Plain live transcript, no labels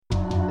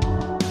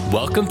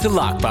Welcome to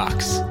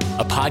Lockbox,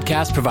 a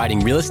podcast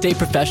providing real estate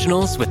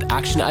professionals with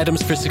action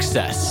items for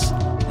success.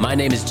 My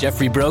name is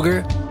Jeffrey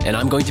Broger, and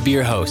I'm going to be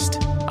your host.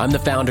 I'm the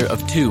founder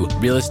of two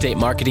real estate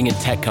marketing and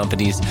tech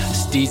companies,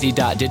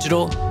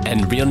 Steezy.digital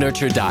and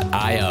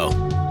RealNurture.io.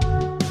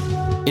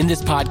 In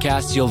this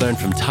podcast, you'll learn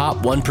from top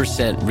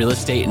 1% real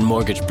estate and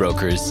mortgage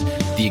brokers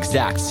the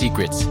exact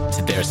secrets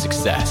to their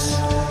success.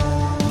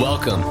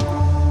 Welcome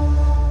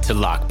to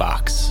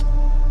Lockbox.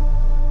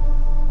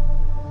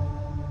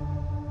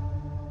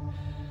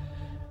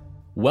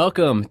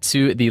 Welcome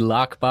to the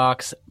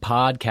Lockbox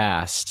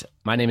podcast.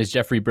 My name is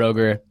Jeffrey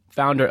Broger,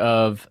 founder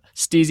of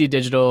Steezy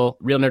Digital,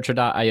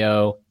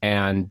 RealNurture.io,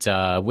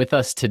 and with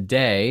us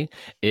today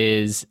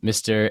is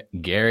Mr.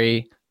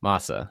 Gary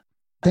Massa.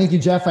 Thank you,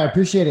 Jeff. I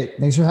appreciate it.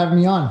 Thanks for having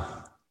me on.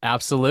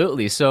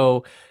 Absolutely.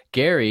 So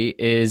Gary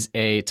is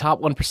a top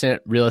 1%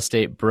 real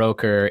estate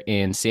broker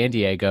in San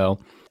Diego.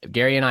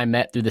 Gary and I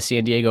met through the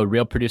San Diego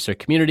Real Producer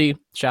community.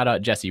 Shout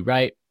out Jesse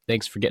Wright.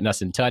 Thanks for getting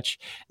us in touch.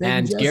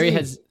 Thank you, Gary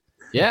Jesse.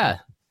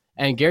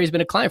 And Gary's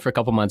been a client for a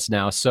couple months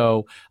now.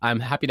 So I'm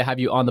happy to have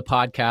you on the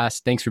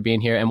podcast. Thanks for being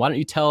here. And why don't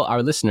you tell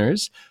our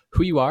listeners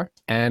who you are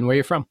and where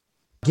you're from?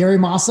 Gary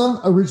Massa,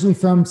 originally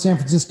from San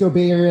Francisco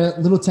Bay Area,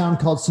 little town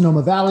called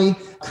Sonoma Valley.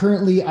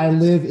 Currently, I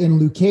live in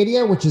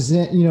Leucadia, which is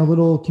a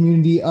little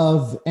community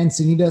of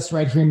Encinitas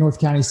right here in North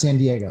County, San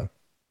Diego.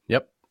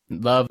 Yep.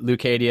 Love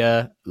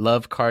Leucadia,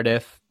 love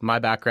Cardiff. My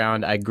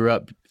background, I grew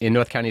up in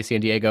North County, San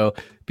Diego,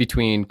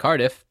 between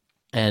Cardiff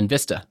and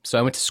Vista. So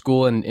I went to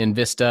school in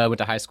Vista, went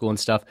to high school and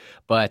stuff.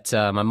 But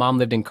my mom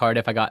lived in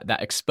Cardiff. I got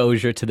that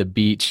exposure to the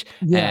beach,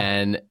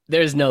 and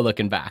there's no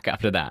looking back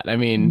after that. I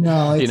mean,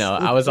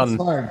 I was on,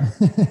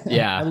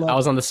 I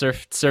was on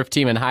the surf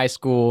team in high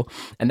school,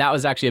 and that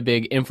was actually a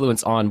big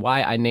influence on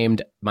why I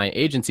named my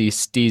agency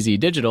Steezy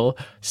Digital.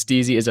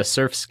 Steezy is a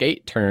surf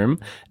skate term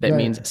that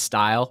means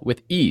style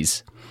with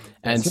ease,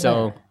 and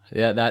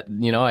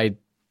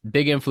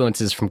big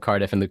influences from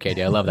Cardiff and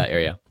Leucadia. I love that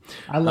area.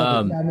 I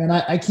love it. I mean,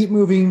 I keep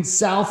moving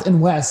south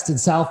and west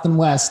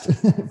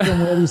from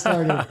where we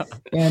started.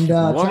 And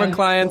warmer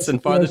clients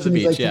and farther to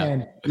the beach.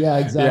 Yeah,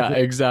 exactly. Yeah,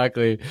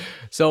 exactly.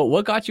 So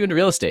what got you into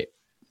real estate?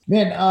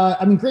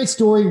 Man, great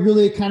story.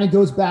 Really, it kind of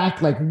goes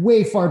back like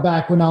way far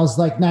back when I was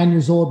like 9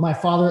 years old. My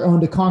father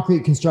owned a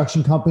concrete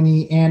construction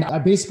company, and I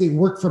basically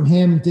worked from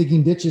him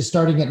digging ditches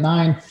starting at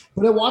 9.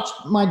 But I watched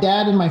my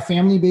dad and my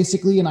family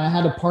basically, and I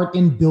had a part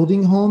in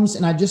building homes,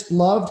 and I just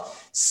loved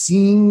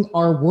seeing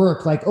our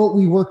work. Like,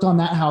 we worked on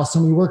that house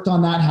and we worked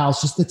on that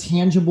house, just the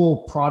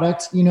tangible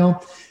product,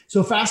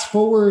 So fast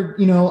forward,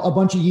 a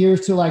bunch of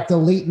years to like the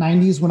late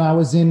 90s when I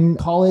was in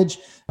college.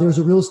 There was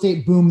a real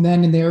estate boom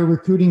then, and they were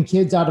recruiting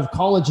kids out of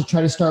college to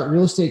try to start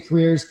real estate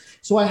careers.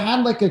 So I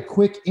had like a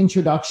quick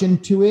introduction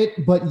to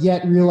it, but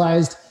yet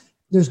realized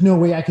there's no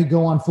way I could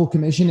go on full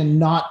commission and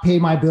not pay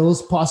my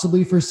bills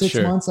possibly for 6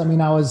 months. I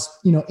mean, I was,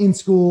 in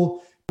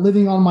school,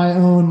 living on my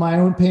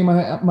own, paying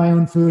my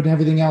own food and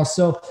everything else.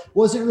 So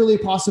wasn't really a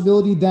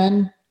possibility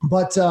then.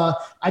 But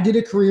I did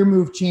a career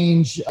move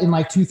change in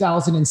like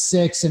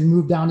 2006 and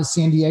moved down to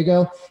San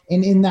Diego.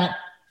 And in that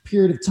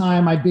period of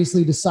time, I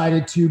basically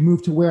decided to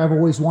move to where I've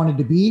always wanted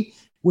to be,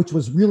 which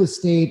was real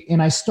estate.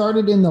 And I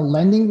started in the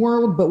lending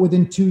world, but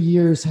within 2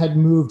 years had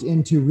moved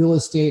into real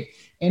estate.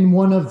 And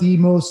one of the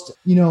most,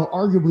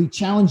 arguably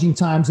challenging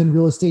times in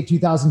real estate,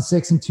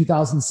 2006 and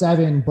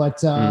 2007.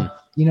 But,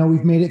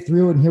 we've made it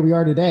through and here we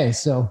are today.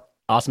 So.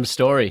 Awesome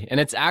story. And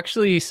it's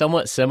actually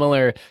somewhat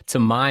similar to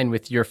mine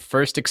with your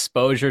first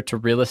exposure to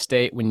real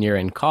estate when you're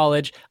in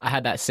college. I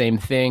had that same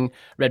thing.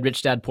 Read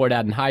Rich Dad, Poor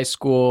Dad in high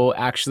school.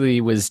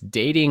 Actually was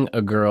dating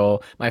a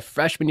girl my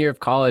freshman year of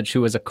college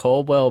who was a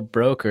Coldwell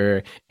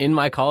broker in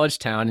my college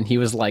town. And he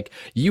was like,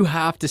 you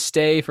have to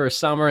stay for a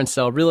summer and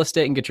sell real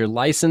estate and get your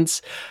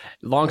license.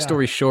 Long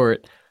story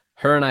short,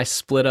 her and I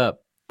split up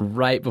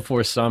right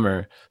before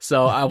summer.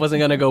 So I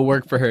wasn't going to go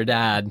work for her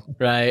dad,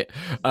 right?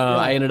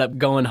 I ended up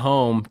going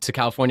home to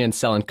California and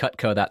selling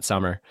Cutco that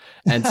summer.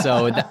 And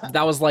so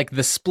that was like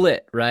the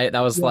split, right?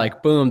 That was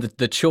like, boom,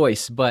 the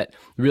choice. But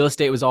real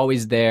estate was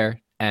always there.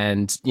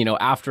 And,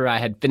 after I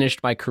had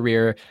finished my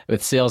career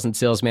with sales and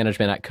sales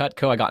management at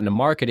Cutco, I got into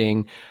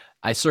marketing.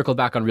 I circled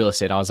back on real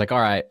estate. I was like, all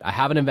right, I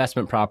have an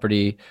investment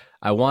property.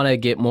 I want to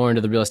get more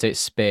into the real estate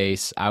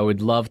space. I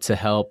would love to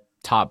help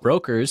top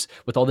brokers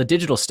with all the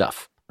digital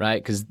stuff,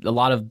 right? Because a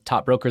lot of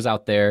top brokers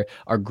out there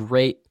are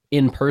great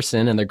in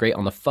person and they're great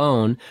on the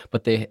phone,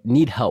 but they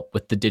need help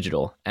with the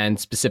digital and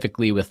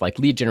specifically with like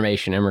lead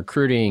generation and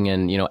recruiting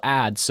and,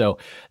 ads. So,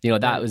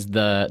 that was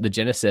the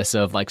genesis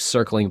of like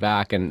circling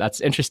back. And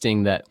that's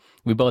interesting that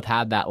we both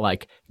had that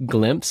like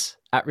glimpse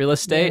at real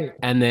estate.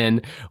 And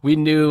then we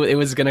knew it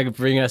was going to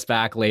bring us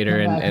back later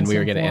and we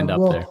were going to end up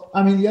there.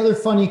 I mean, the other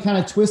funny kind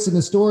of twist in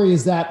the story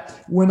is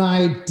that when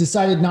I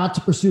decided not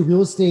to pursue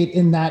real estate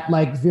in that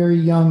like very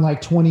young,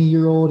 like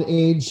 20-year-old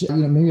age,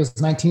 maybe I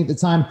was 19 at the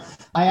time,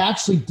 I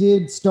actually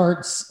did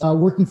start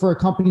working for a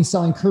company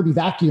selling Kirby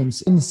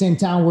vacuums in the same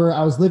town where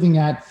I was living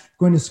at,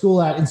 going to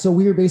school at. And so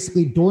we were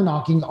basically door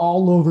knocking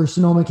all over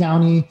Sonoma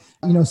County,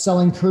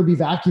 selling Kirby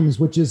vacuums,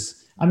 which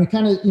is I mean,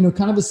 kind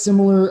of a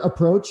similar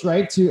approach,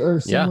 right? Or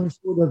similar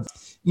sort of,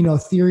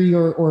 theory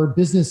or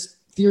business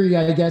theory,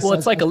 I guess. Well,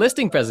 it's like a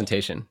listing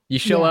presentation. You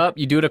show up,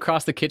 you do it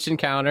across the kitchen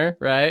counter,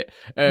 right?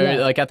 Or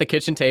like at the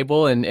kitchen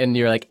table, and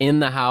you're like in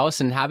the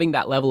house, and having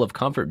that level of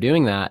comfort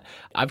doing that.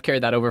 I've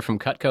carried that over from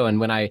Cutco. And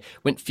when I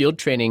went field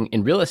training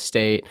in real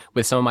estate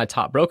with some of my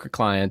top broker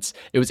clients,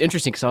 it was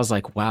interesting because I was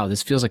like, wow,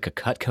 this feels like a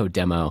Cutco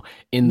demo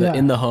in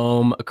the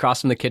home,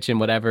 across from the kitchen,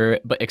 whatever,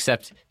 but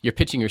except you're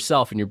pitching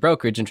yourself and your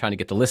brokerage and trying to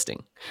get the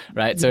listing,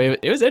 right? So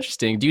it was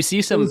interesting. Do you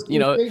see some,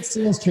 great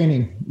sales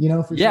training,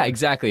 for Yeah, sure.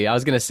 exactly. I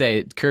was going to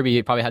say,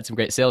 Kirby probably had some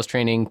great sales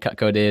training.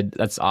 Cutco did.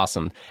 That's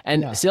awesome.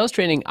 And sales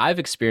training I've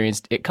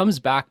experienced, it comes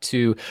back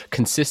to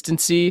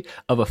consistency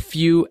of a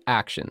few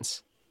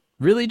actions.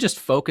 Really just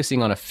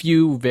focusing on a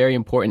few very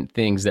important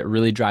things that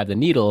really drive the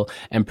needle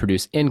and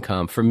produce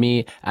income. For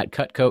me at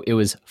Cutco, it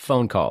was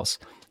phone calls.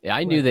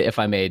 I knew that if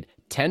I made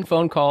 10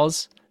 phone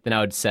calls, then I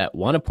would set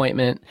one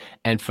appointment,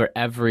 and for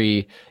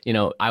every,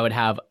 I would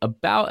have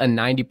about a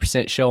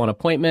 90% show on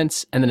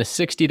appointments and then a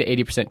 60 to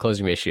 80%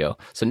 closing ratio.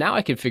 So now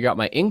I can figure out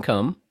my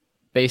income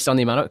based on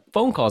the amount of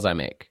phone calls I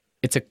make.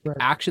 It's an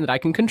action that I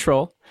can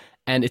control,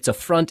 and it's a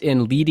front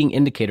end leading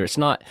indicator. It's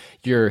not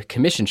your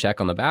commission check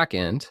on the back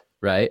end,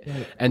 right?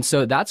 And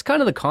so that's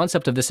kind of the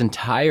concept of this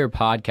entire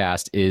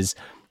podcast is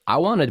I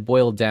want to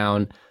boil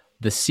down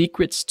the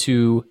secrets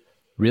to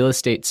real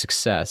estate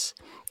success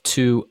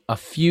to a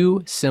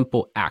few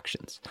simple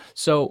actions.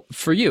 So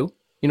for you,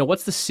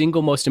 what's the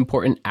single most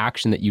important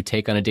action that you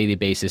take on a daily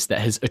basis that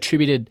has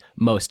attributed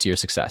most to your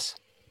success?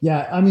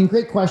 Yeah, I mean,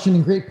 great question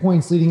and great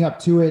points leading up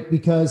to it,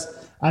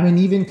 because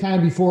even kind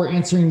of before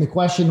answering the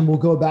question, we'll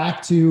go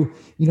back to,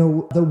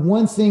 the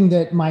one thing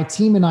that my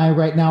team and I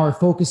right now are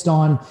focused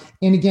on.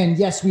 And again,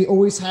 yes, we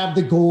always have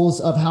the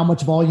goals of how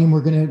much volume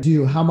we're going to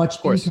do, how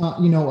much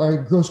income, our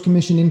gross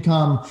commission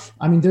income.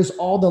 There's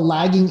all the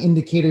lagging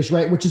indicators,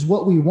 right? Which is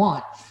what we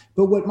want.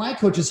 But what my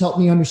coaches helped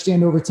me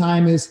understand over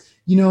time is,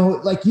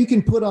 like you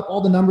can put up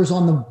all the numbers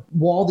on the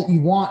wall that you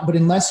want, but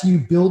unless you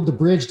build the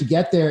bridge to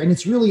get there, and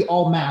it's really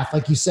all math,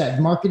 like you said,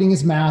 marketing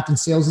is math and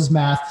sales is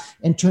math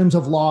in terms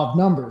of law of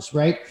numbers,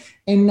 right?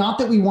 And not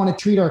that we want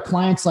to treat our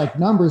clients like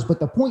numbers, but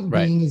the point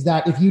being is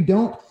that if you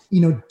don't,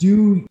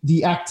 do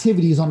the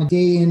activities on a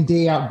day in,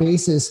 day out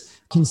basis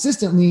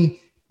consistently,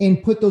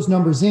 and put those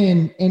numbers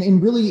in.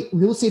 And really,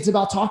 real estate's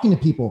about talking to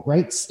people,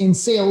 right? In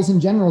sales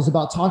in general is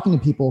about talking to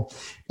people.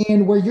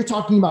 And where you're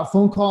talking about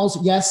phone calls,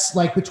 yes,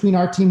 like between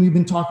our team, we've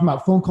been talking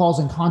about phone calls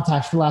and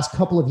contacts for the last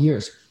couple of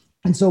years.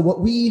 And so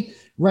what we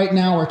right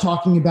now are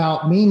talking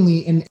about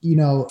mainly and,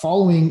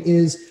 following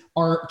is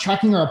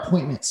tracking our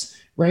appointments,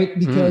 right?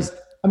 Because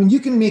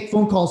you can make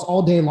phone calls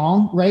all day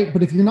long, right?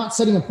 But if you're not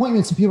setting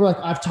appointments and people are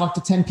like, I've talked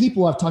to 10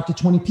 people, I've talked to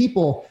 20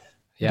 people,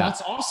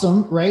 that's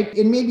awesome, right?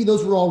 And maybe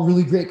those were all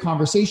really great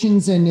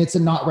conversations, and it's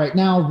not right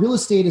now. Real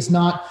estate is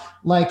not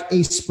like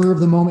a spur of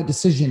the moment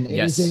decision. It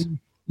is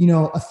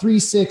a 3,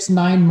 6,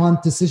 9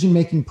 month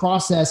decision-making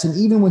process. And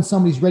even when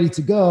somebody's ready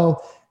to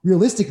go,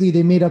 realistically,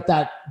 they made up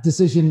that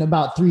decision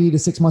about 3 to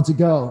 6 months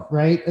ago,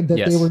 right? That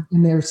they were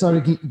in there,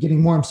 started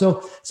getting warm.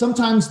 So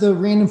sometimes the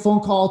random phone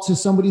call to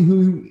somebody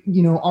who,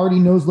 already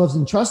knows, loves,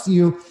 and trusts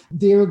you,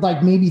 they're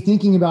like maybe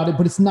thinking about it,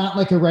 but it's not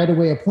like a right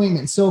away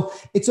appointment. So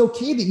it's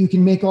okay that you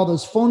can make all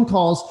those phone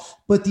calls,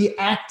 but the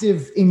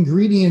active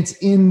ingredient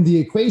in the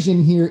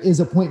equation here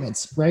is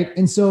appointments, right?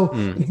 And so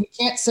if we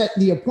can't set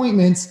the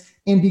appointments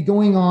and be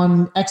going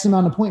on X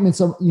amount of appointments,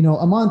 a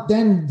month,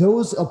 then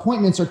those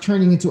appointments are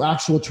turning into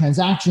actual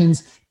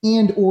transactions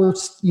and, or,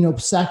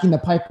 sacking the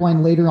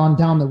pipeline later on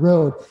down the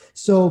road.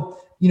 So,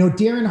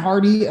 Darren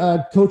Hardy,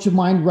 a coach of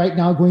mine right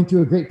now going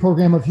through a great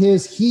program of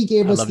his, he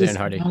gave us this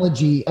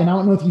analogy, and I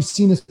don't know if you've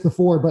seen this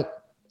before,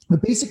 but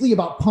basically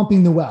about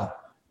pumping the well.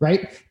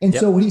 Right. And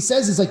so what he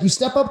says is like, you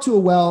step up to a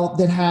well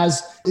that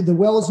has, the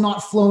well is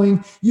not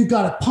flowing. You've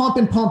got to pump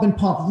and pump and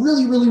pump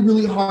really, really,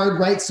 really hard.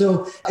 Right.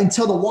 So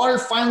until the water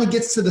finally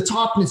gets to the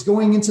top and it's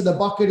going into the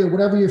bucket or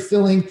whatever you're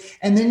filling.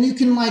 And then you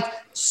can like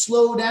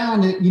slow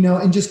down,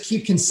 and just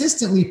keep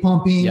consistently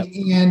pumping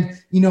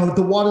and,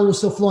 the water is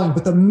still flowing.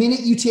 But the minute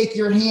you take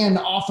your hand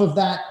off of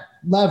that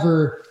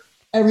lever,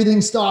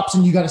 everything stops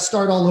and you got to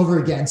start all over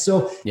again.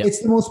 So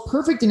it's the most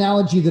perfect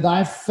analogy that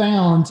I've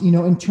found,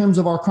 in terms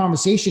of our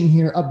conversation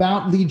here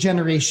about lead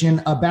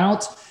generation,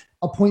 about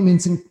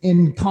appointments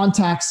and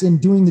contacts and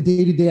doing the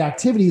day-to-day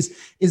activities,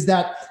 is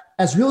that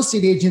as real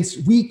estate agents,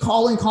 we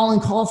call and call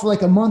and call for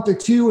like a month or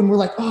two. And we're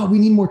like, oh, we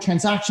need more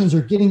transactions, or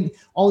getting,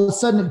 all of a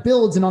sudden it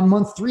builds. And on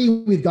month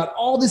 3, we've got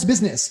all this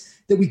business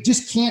that we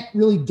just can't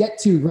really get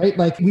to, right?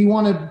 Like we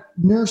want to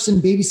nurse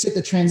and babysit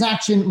the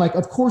transaction. Like,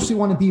 of course we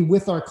want to be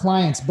with our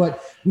clients,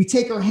 but we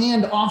take our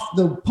hand off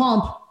the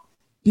pump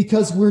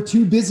because we're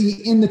too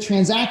busy in the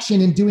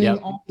transaction and doing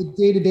all the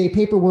day-to-day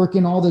paperwork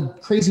and all the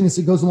craziness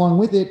that goes along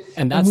with it.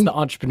 And that's the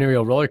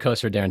entrepreneurial roller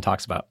coaster Darren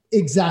talks about.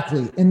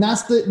 Exactly. And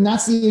that's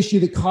the issue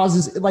that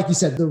causes, like you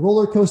said, the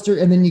roller coaster,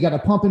 and then you got to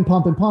pump and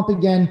pump and pump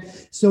again.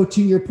 So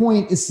to your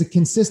point, it's the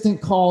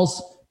consistent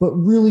calls, but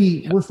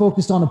really we're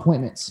focused on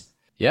appointments.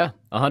 Yeah,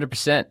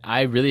 100%.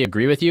 I really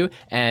agree with you.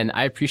 And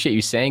I appreciate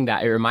you saying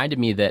that. It reminded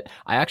me that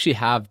I actually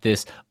have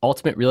this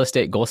ultimate real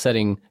estate goal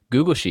setting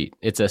Google sheet.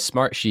 It's a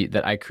smart sheet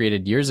that I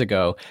created years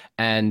ago.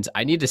 And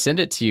I need to send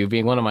it to you,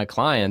 being one of my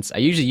clients. I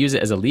usually use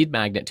it as a lead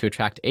magnet to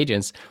attract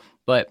agents,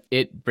 but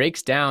it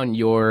breaks down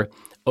your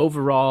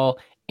overall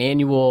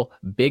annual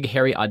big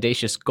hairy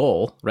audacious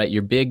goal, right?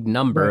 Your big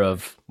number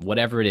of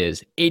whatever it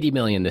is, 80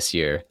 million this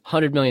year,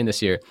 100 million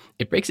this year.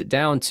 It breaks it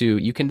down to,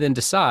 you can then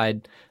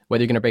decide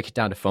whether you're going to break it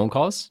down to phone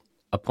calls,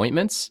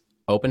 appointments,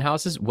 open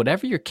houses,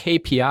 whatever your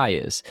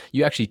KPI is.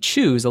 You actually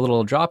choose a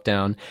little drop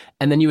down,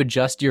 and then you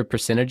adjust your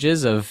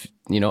percentages of,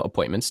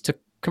 appointments to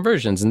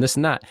conversions and this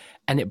and that.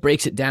 And it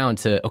breaks it down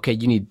to, okay,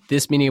 you need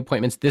this many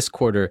appointments this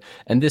quarter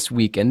and this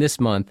week and this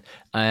month.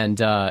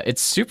 And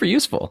it's super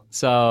useful.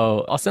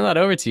 So I'll send that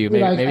over to you.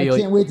 Dude, I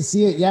can't wait to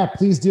see it. Yeah,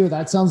 please do.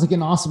 That sounds like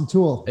an awesome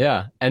tool.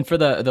 Yeah. And for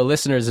the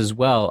listeners as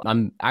well,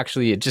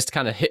 it just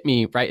kind of hit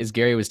me right as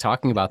Gary was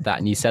talking about that.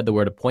 And he said the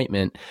word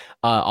appointment.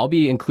 I'll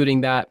be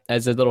including that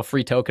as a little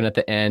free token at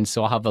the end.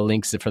 So I'll have the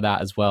links for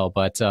that as well.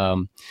 But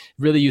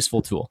really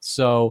useful tool.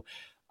 So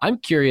I'm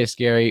curious,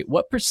 Gary,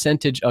 what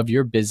percentage of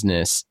your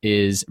business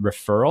is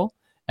referral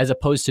as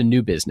opposed to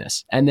new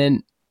business? And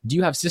then do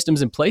you have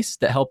systems in place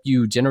that help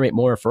you generate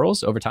more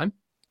referrals over time?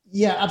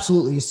 Yeah,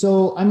 absolutely.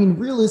 So,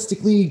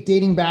 realistically,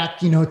 dating back,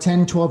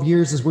 10, 12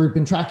 years as we've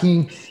been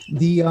tracking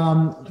the,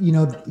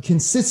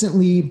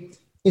 consistently,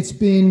 it's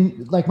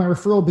been like my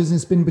referral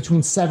business been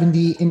between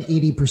 70 and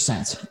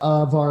 80%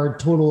 of our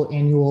total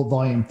annual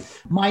volume.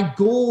 My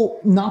goal,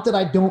 not that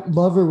I don't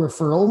love a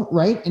referral,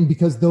 right? And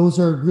because those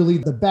are really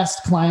the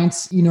best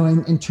clients,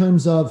 in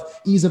terms of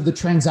ease of the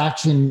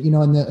transaction,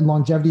 and the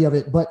longevity of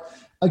it. But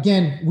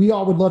again, we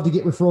all would love to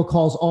get referral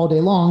calls all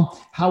day long.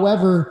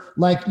 However,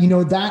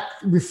 that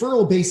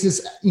referral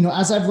basis,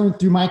 as I've learned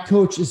through my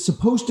coach, is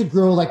supposed to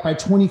grow like by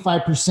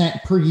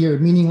 25% per year,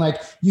 meaning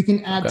like you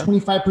can add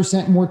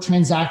 25% more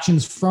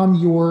transactions from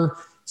your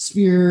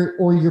sphere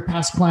or your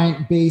past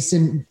client base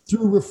and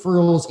through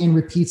referrals and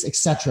repeats, et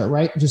cetera,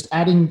 right? Just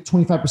adding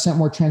 25%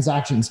 more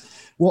transactions.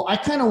 Well, I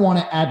kind of want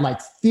to add like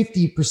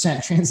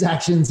 50%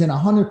 transactions and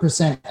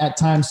 100% at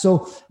times.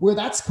 So where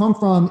that's come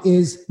from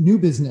is new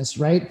business,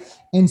 right?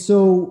 And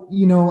so,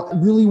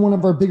 really one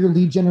of our bigger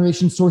lead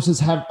generation sources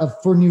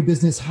for new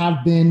business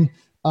have been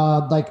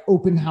like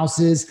open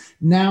houses.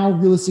 Now,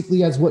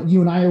 realistically, as what you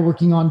and I are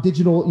working on,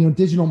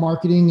 digital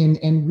marketing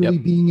and really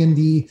being in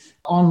the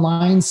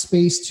online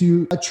space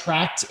to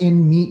attract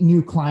and meet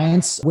new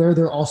clients where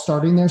they're all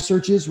starting their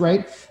searches,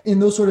 right?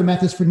 And those sort of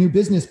methods for new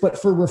business.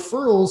 But for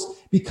referrals,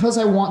 because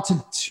I want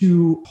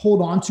to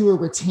hold on to or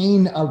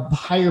retain a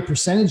higher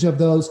percentage of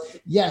those,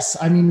 yes,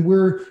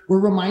 we're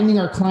reminding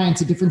our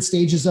clients at different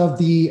stages of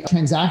the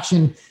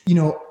transaction,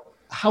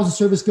 how's the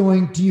service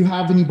going? Do you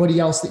have anybody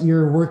else that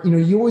you're working?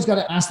 You always got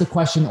to ask the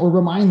question or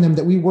remind them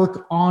that we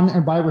work on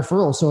and by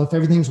referral. So if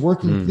everything's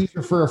working, please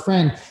refer a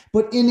friend,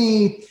 but in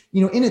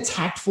a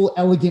tactful,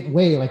 elegant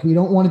way. Like we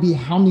don't want to be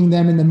hounding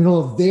them in the middle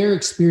of their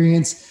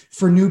experience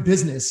for new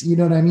business. You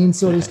know what I mean?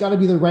 So there's got to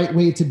be the right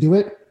way to do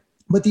it.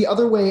 But the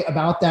other way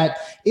about that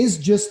is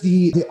just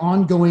the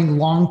ongoing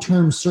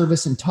long-term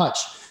service and touch,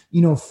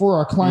 for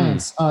our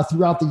clients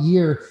throughout the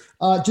year.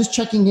 Just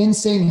checking in,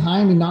 saying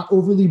hi, not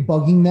overly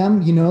bugging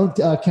them,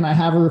 can I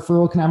have a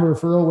referral? Can I have a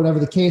referral? Whatever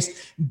the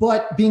case,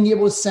 but being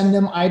able to send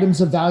them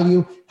items of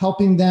value,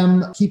 helping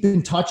them keep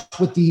in touch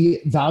with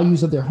the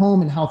values of their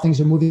home and how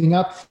things are moving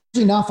up.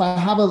 Enough, I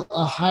have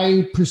a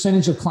high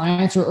percentage of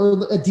clients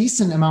or a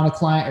decent amount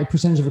of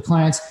percentage of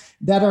clients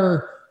that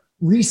are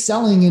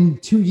reselling in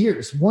 2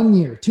 years, 1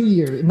 year, 2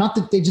 years. Not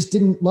that they just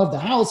didn't love the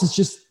house. It's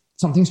just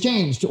something's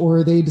changed,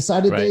 or they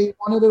decided they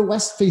wanted a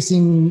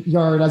west-facing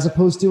yard as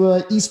opposed to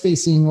a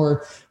east-facing,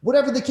 or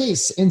whatever the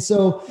case. And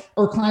so,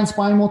 or clients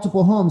buying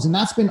multiple homes, and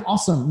that's been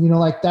awesome.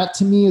 Like that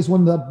to me is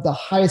one of the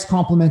highest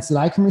compliments that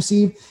I can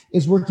receive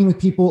is working with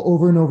people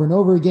over and over and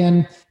over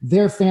again,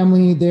 their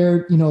family,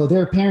 their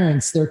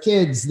parents, their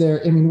kids,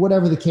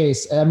 whatever the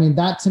case.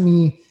 That to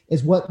me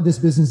is what this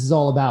business is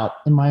all about,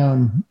 in my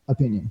own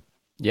opinion.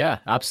 Yeah,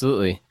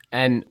 absolutely.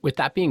 And with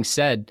that being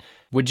said,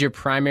 would your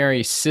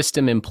primary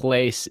system in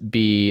place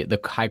be the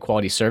high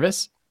quality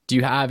service? Do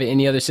you have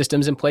any other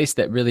systems in place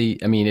that really,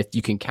 if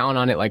you can count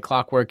on it like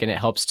clockwork and it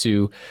helps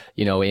to,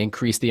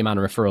 increase the amount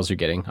of referrals you're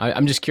getting?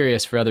 I'm just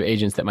curious for other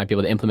agents that might be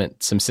able to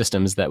implement some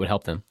systems that would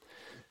help them.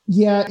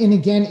 Yeah. And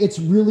again, it's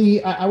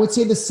really, I would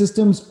say the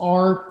systems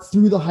are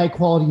through the high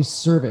quality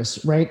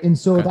service, right? And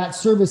so that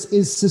service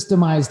is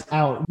systemized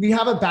out. We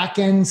have a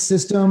back-end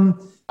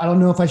system. I don't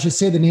know if I should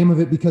say the name of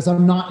it because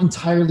I'm not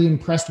entirely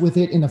impressed with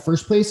it in the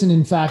first place. And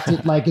in fact,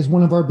 it is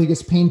one of our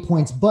biggest pain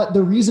points. But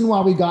the reason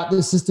why we got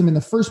this system in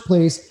the first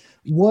place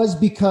was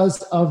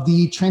because of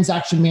the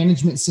transaction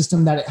management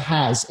system that it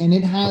has. And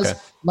it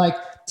has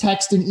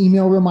text and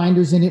email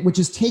reminders in it, which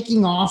is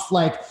taking off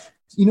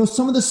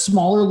some of the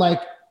smaller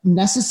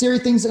necessary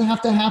things that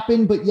have to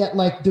happen, but yet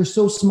like they're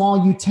so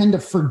small, you tend to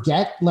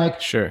forget,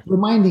 like Sure.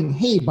 reminding,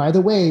 hey, by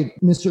the way,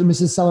 Mr. and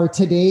Mrs. Seller,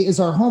 today is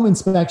our home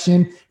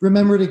inspection.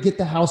 Remember to get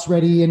the house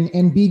ready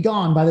and be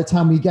gone by the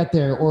time we get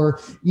there. Or,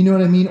 you know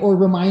what I mean? Or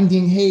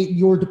reminding, hey,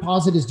 your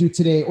deposit is due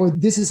today, or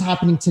this is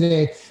happening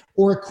today.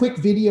 Or a quick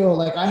video,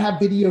 like I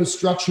have videos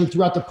structured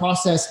throughout the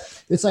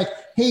process. It's like,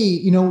 hey,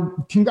 you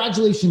know,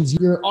 congratulations,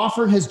 your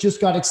offer has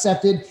just got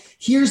accepted.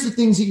 Here's the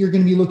things that you're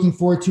going to be looking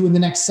forward to in the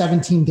next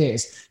 17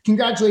 days.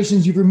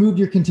 Congratulations, you've removed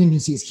your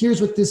contingencies.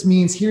 Here's what this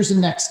means. Here's the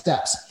next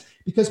steps.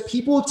 Because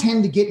people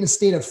tend to get in a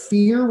state of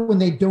fear when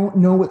they don't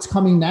know what's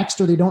coming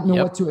next or they don't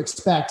know what to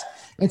expect.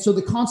 And so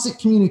the constant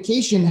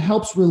communication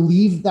helps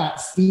relieve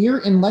that fear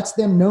and lets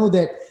them know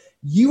that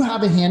you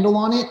have a handle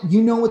on it.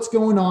 You know what's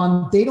going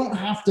on. They don't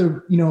have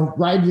to, you know,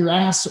 ride your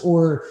ass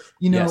or,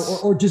 you know,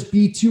 or just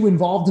be too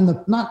involved in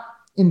the, not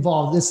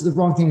involved, this is the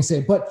wrong thing to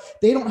say, but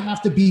they don't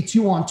have to be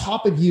too on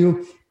top of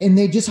you. And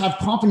they just have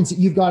confidence that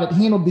you've got it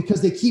handled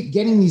because they keep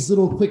getting these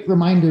little quick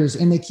reminders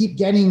and they keep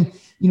getting,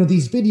 you know,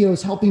 these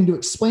videos helping to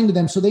explain to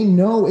them. So they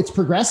know it's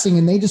progressing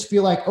and they just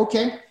feel like,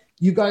 okay,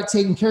 you got it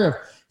taken care of.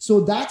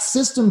 So that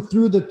system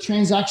through the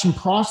transaction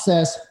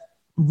process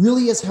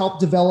really has helped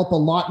develop a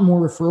lot more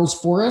referrals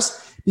for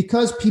us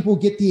because people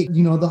get the,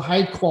 you know, the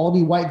high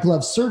quality white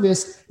glove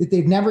service that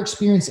they've never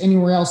experienced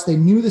anywhere else. They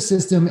knew the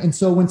system. And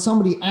so when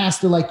somebody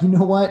asks, they're like, you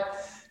know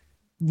what?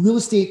 Real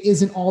estate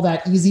isn't all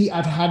that easy.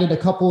 I've had it a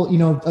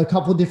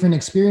couple different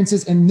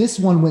experiences. And this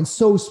one went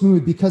so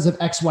smooth because of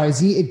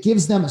XYZ. It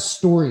gives them a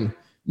story,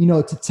 you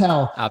know, to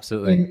tell.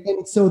 Absolutely.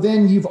 And so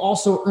then you've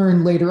also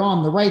earned later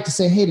on the right to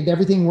say, hey, did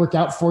everything work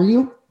out for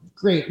you?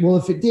 Great. Well,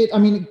 if it did, I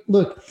mean,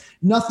 look,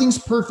 nothing's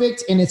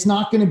perfect and it's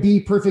not going to be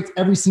perfect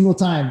every single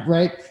time.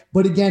 Right.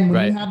 But again,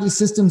 when you have these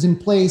systems in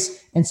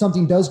place and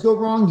something does go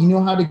wrong, you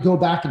know how to go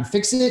back and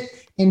fix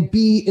it. And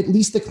B, at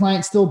least the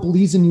client still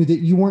believes in you that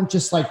you weren't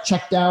just like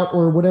checked out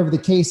or whatever the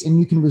case, and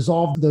you can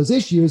resolve those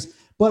issues.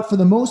 But for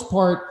the most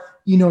part,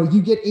 you know,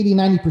 you get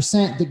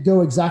 80-90% that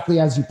go exactly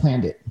as you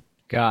planned it.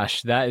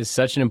 Gosh, that is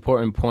such an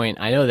important point.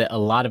 I know that a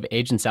lot of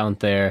agents out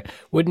there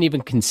wouldn't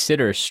even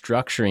consider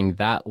structuring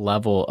that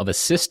level of a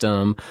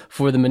system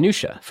for the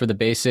minutia, for the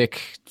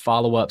basic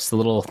follow-ups, the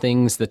little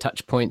things, the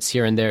touch points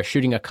here and there,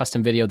 shooting a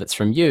custom video that's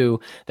from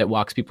you that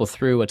walks people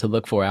through what to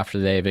look for after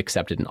they've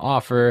accepted an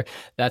offer.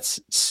 That's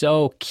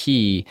so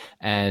key.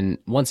 And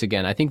once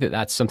again, I think that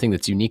that's something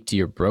that's unique to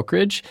your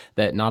brokerage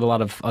that not a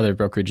lot of other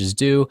brokerages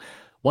do.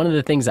 One of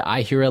the things that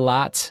I hear a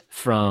lot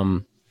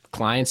from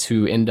clients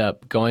who end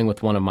up going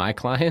with one of my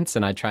clients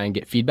and I try and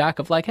get feedback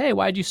of like, hey,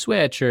 why'd you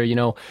switch? Or, you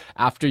know,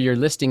 after your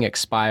listing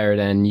expired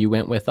and you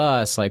went with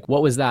us, like,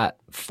 what was that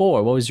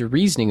for? What was your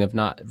reasoning of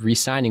not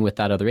re-signing with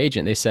that other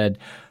agent? They said,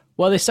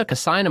 well, they stuck a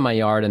sign in my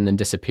yard and then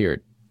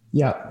disappeared.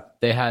 Yeah.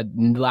 They had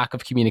lack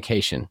of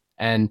communication.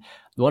 And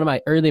one of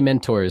my early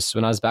mentors,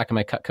 when I was back in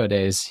my Cutco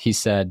days, he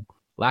said,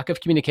 lack of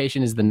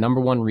communication is the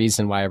number one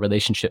reason why a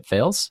relationship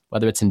fails,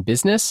 whether it's in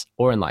business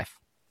or in life.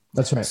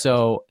 That's right.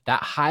 So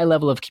that high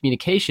level of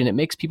communication, it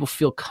makes people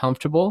feel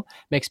comfortable,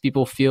 makes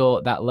people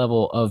feel that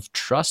level of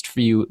trust for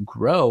you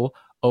grow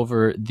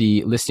over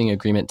the listing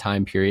agreement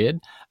time period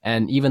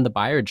and even the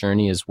buyer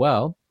journey as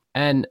well.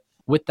 And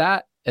with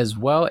that as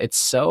well, it's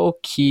so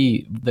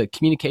key, the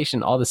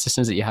communication, all the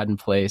systems that you had in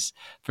place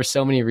for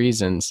so many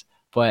reasons.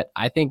 But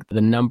I think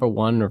the number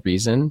one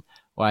reason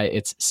why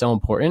it's so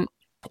important,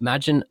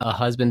 imagine a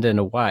husband and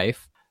a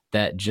wife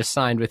that just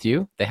signed with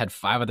you. They had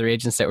 5 other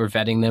agents that were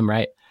vetting them,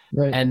 right?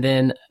 Right. And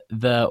then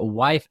the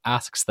wife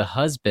asks the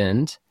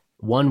husband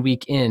 1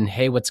 week in,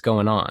 hey, what's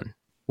going on?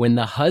 When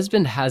the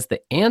husband has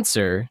the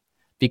answer,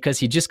 because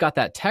he just got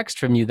that text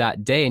from you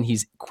that day and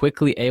he's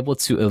quickly able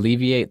to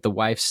alleviate the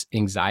wife's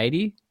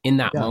anxiety in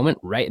that moment,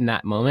 right in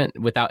that moment,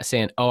 without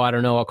saying, oh, I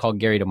don't know, I'll call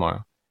Gary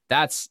tomorrow.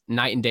 That's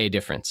night and day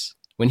difference.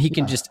 When he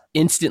can just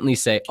instantly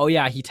say, oh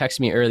yeah, he texted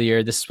me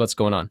earlier, this is what's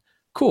going on.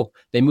 Cool.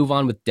 They move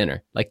on with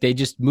dinner. Like they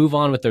just move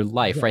on with their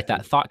life, right?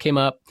 That thought came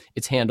up,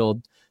 it's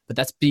handled. But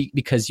that's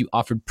because you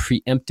offered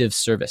preemptive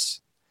service.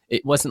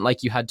 It wasn't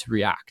like you had to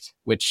react,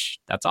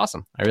 which that's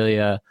awesome. I really,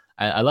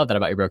 I love that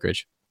about your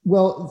brokerage.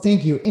 Well,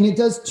 thank you. And it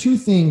does 2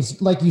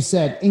 things. Like you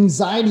said,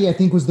 anxiety, I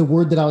think was the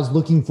word that I was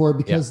looking for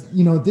because,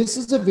 you know, this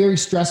is a very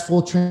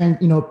stressful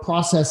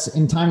process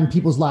in time in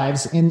people's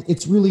lives. And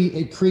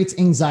it creates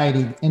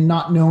anxiety and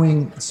not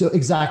knowing. So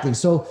exactly.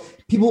 So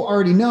people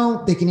already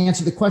know they can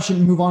answer the question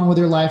and move on with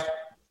their life.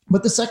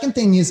 But the second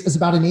thing is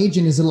about an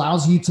agent is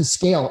allows you to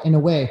scale in a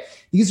way.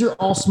 These are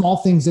all small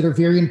things that are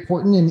very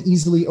important and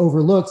easily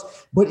overlooked.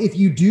 But if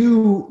you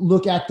do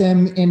look at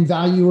them and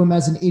value them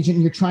as an agent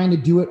and you're trying to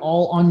do it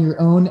all on your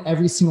own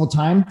every single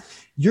time,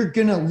 you're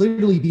going to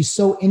literally be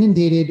so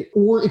inundated.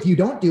 Or if you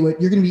don't do it,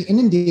 you're going to be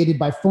inundated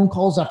by phone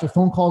calls after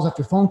phone calls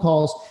after phone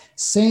calls,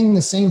 saying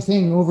the same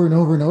thing over and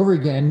over and over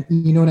again.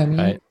 You know what I mean?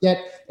 Right.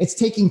 Yet it's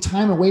taking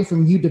time away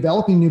from you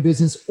developing new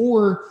business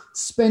or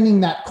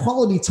spending that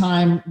quality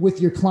time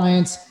with your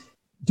clients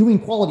doing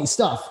quality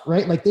stuff,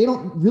 right? Like they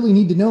don't really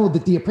need to know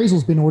that the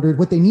appraisal's been ordered.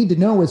 What they need to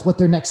know is what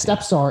their next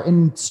steps are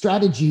and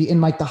strategy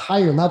and like the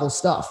higher level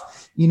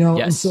stuff. And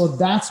Yes. so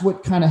that's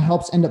what kind of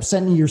helps end up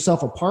setting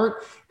yourself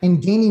apart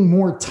and gaining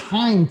more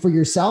time for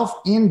yourself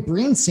and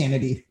brain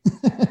sanity.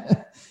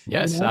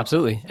 Yes,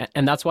 absolutely.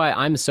 And that's why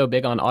I'm so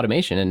big on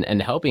automation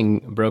and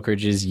helping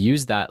brokerages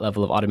use that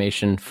level of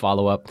automation,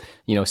 follow up,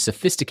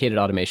 sophisticated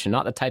automation,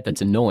 not the type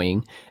that's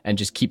annoying and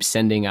just keep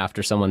sending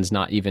after someone's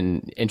not even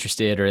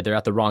interested or they're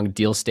at the wrong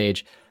deal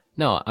stage.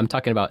 No, I'm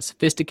talking about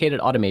sophisticated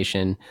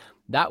automation.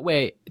 That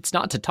way, it's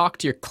not to talk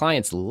to your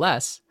clients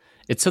less.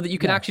 It's so that you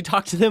can actually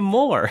talk to them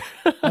more.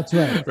 That's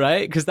right.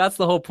 Right? Because that's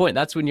the whole point.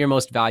 That's when you're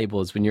most valuable,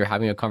 is when you're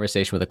having a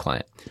conversation with a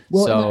client.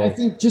 Well, so, I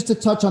think just to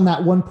touch on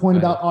that one point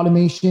about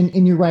automation,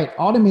 and you're right,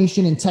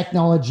 automation and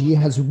technology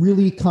has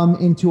really come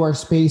into our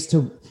space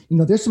to,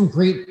 there's some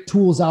great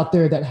tools out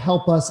there that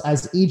help us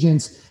as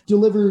agents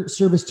deliver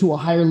service to a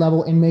higher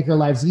level and make our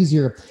lives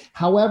easier.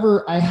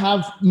 However, I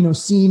have,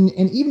 seen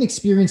and even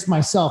experienced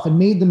myself and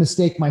made the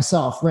mistake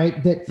myself,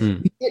 right? That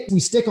we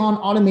stick on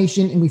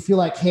automation and we feel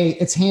like, hey,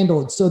 it's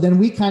handled. So then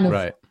we kind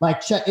of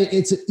like check.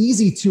 It's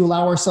easy to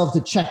allow ourselves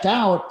to check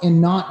out and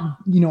not,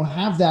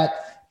 have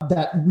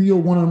that real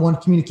one-on-one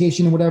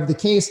communication and whatever the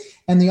case.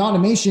 And the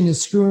automation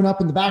is screwing up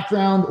in the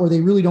background, or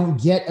they really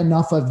don't get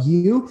enough of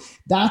you.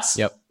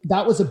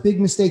 That was a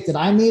big mistake that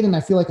I made. And I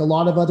feel like a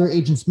lot of other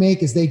agents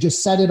make, is they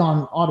just set it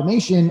on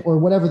automation or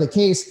whatever the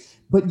case,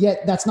 but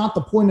yet that's not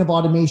the point of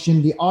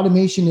automation. The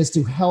automation is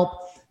to help,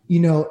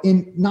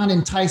 not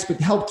entice, but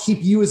help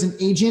keep you as an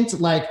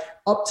agent, like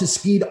up to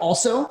speed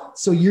also.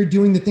 So you're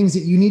doing the things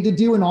that you need to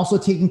do and also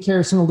taking care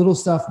of some of the little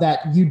stuff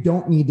that you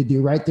don't need to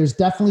do, right? There's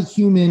definitely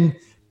human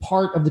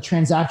part of the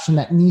transaction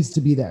that needs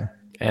to be there.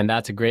 And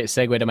that's a great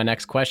segue to my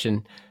next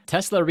question.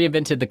 Tesla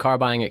reinvented the car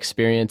buying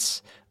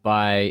experience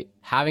by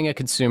having a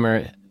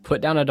consumer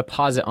put down a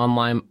deposit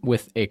online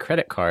with a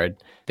credit card.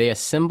 They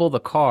assemble the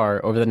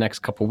car over the next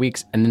couple of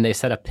weeks, and then they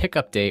set a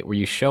pickup date where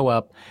you show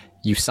up,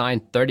 you sign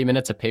 30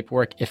 minutes of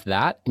paperwork, if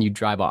that, and you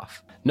drive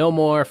off. No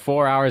more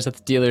 4 hours at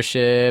the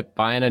dealership,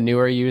 buying a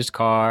newer used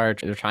car,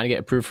 they're trying to get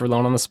approved for a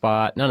loan on the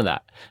spot, none of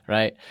that,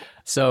 right?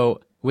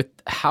 So with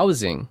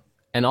housing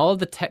and all of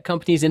the tech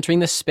companies entering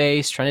the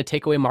space, trying to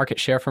take away market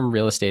share from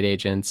real estate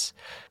agents,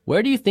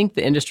 where do you think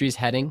the industry is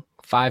heading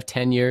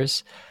 5-10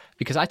 years?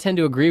 Because I tend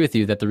to agree with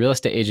you that the real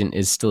estate agent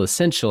is still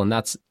essential. And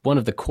that's one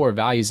of the core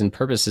values and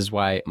purposes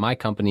why my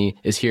company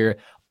is here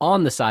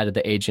on the side of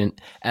the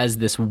agent as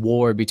this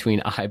war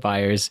between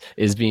iBuyers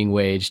is being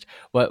waged.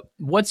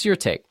 What's your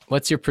take?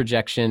 What's your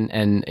projection?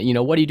 And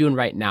what are you doing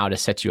right now to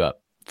set you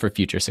up for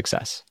future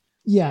success?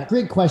 Yeah,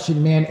 great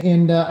question, man.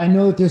 And I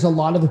know that there's a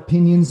lot of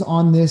opinions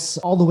on this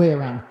all the way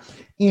around.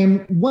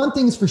 And one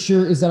thing is for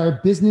sure is that our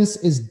business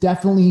is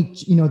definitely,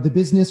 the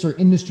business or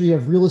industry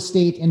of real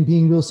estate and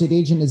being real estate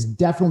agent is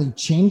definitely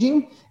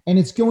changing. And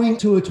it's going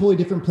to a totally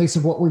different place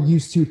of what we're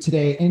used to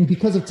today. And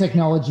because of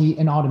technology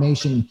and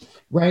automation,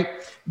 right?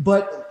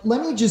 But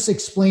let me just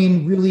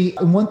explain really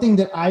one thing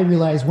that I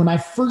realized when I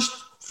first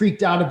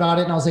freaked out about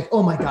it. And I was like,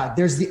 oh my God,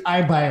 there's the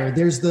iBuyer,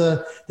 there's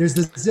the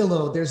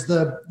Zillow, there's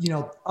the,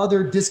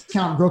 other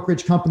discount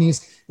brokerage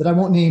companies that I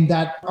won't name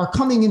that are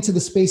coming into the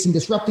space and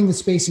disrupting the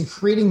space and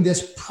creating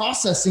this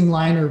processing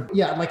line or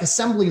like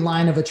assembly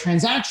line of a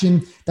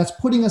transaction that's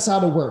putting us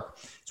out of work.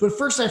 So at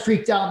first I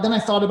freaked out, then I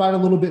thought about it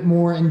a little bit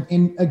more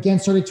and again,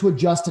 started to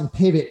adjust and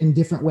pivot in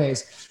different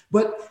ways.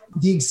 But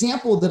the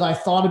example that I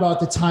thought about at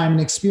the time, an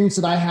experience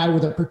that I had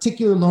with a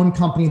particular loan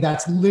company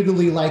that's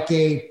literally like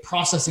a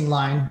processing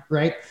line,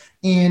 right?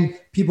 And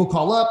people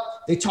call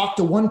up, they talk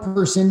to one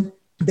person,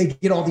 they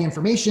get all the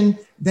information,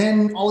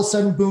 then all of a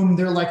sudden, boom,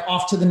 they're like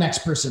off to the next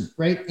person,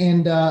 right?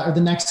 And or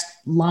the next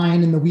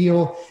line in the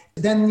wheel.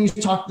 Then you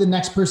talk to the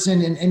next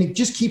person and it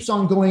just keeps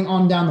on going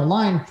on down the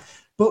line.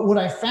 But what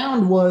I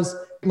found was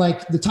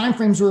like the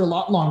timeframes were a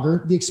lot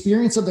longer. The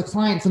experience of the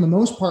client for the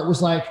most part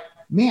was like,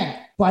 man,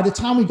 by the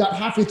time we got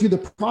halfway through the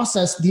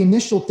process, the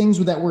initial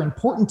things that were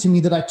important to me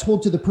that I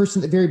told to the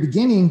person at the very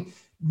beginning,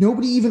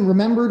 nobody even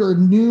remembered or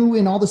knew.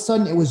 And all of a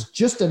sudden it was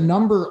just a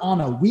number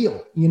on a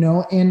wheel,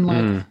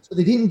 and so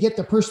they didn't get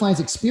the personalized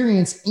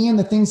experience, and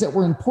the things that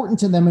were important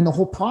to them in the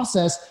whole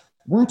process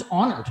weren't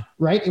honored,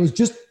 right? It was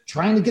just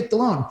trying to get the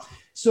loan.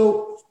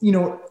 So,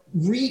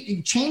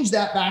 change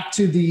that back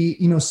to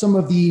the, some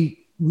of the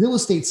real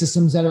estate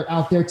systems that are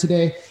out there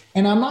today.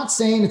 And I'm not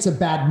saying it's a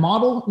bad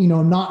model,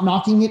 not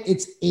knocking it.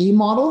 It's a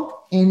model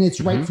and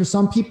it's right for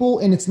some people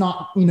and it's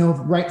not,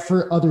 right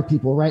for other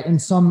people, right? In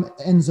some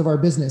ends of our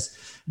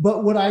business.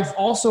 But what I've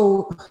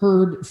also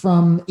heard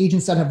from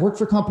agents that have worked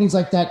for companies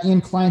like that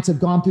and clients have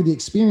gone through the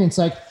experience,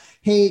 like,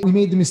 hey, we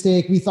made the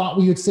mistake. We thought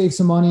we would save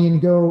some money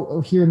and go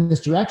here in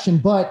this direction.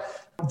 But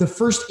the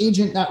first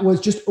agent that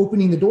was just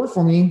opening the door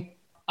for me,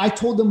 I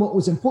told them what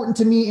was important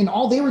to me and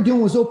all they were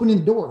doing was opening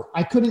the door.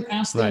 I couldn't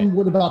ask them,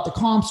 what about the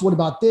comps? What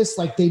about this?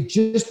 Like they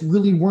just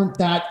really weren't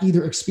that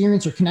either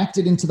experienced or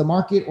connected into the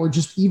market or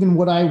just even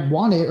what I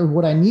wanted or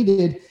what I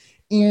needed.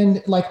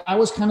 And like, I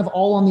was kind of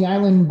all on the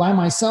island by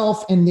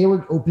myself and they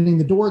were opening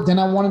the door. Then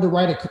I wanted to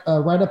write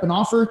up an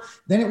offer.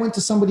 Then it went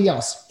to somebody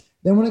else.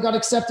 Then when it got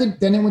accepted,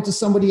 then it went to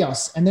somebody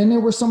else. And then there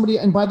was somebody,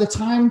 and by the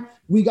time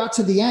we got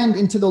to the end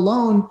into the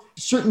loan,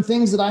 certain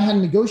things that I had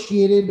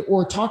negotiated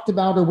or talked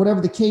about or whatever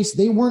the case,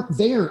 they weren't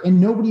there and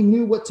nobody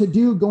knew what to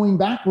do going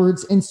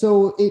backwards. And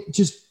so it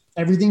just,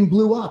 everything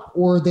blew up,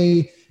 or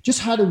they just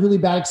had a really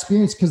bad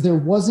experience because there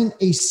wasn't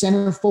a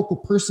center focal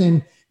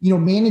person,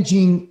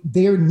 managing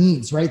their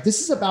needs, right?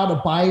 This is about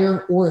a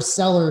buyer or a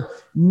seller,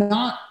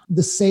 not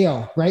the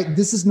sale, right?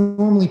 This is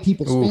normally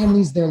people's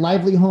families, their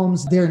lively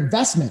homes, their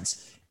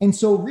investments. And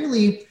so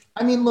really,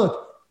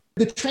 look,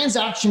 the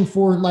transaction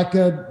for like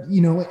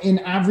an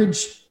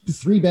average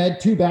 3-bed,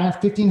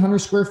 2-bath, 1,500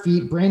 square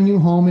feet, brand new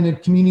home in a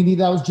community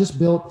that was just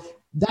built,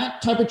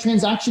 that type of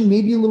transaction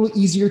may be a little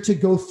easier to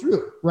go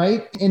through,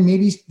 right? And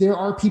maybe there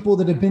are people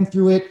that have been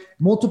through it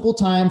multiple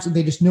times and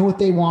they just know what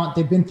they want.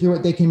 They've been through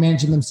it. They can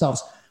manage it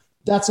themselves.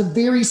 That's a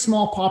very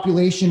small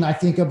population, I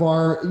think, of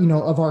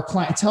our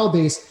clientele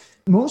base.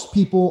 Most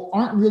people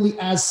aren't really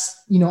as,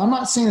 I'm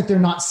not saying that they're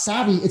not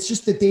savvy. It's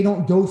just that they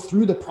don't go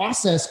through the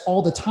process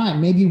all the time,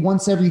 maybe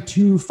once every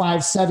 2,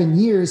 5, 7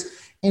 years.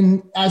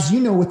 And as you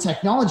know, with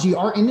technology,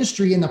 our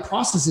industry and the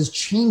process is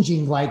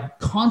changing like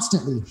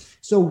constantly.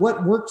 So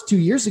what worked 2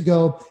 years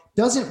ago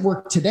doesn't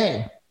work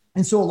today.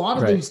 And so a lot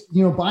of these,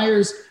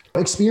 buyers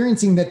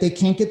experiencing that they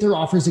can't get their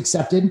offers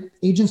accepted.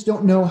 Agents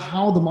don't know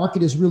how the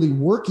market is really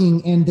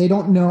working, and they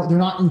don't know, they're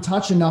not in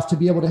touch enough to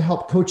be able to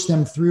help coach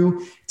them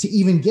through to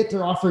even get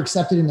their offer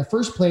accepted in the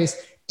first place.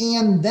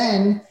 And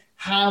then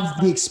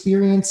have the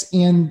experience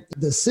and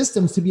the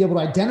systems to be able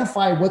to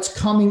identify what's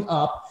coming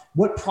up,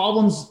 what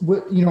problems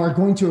are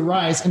going to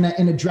arise, and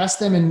address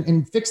them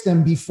and fix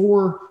them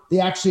before they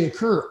actually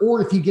occur.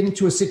 Or if you get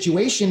into a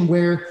situation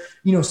where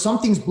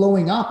something's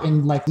blowing up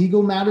and like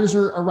legal matters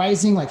are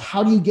arising, like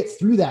how do you get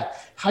through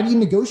that? How do you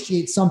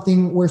negotiate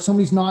something where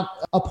somebody's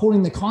not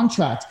upholding the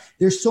contract?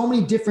 There's so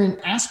many different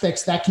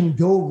aspects that can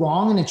go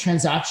wrong in a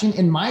transaction,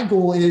 and my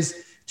goal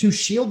is to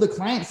shield the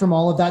client from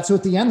all of that. So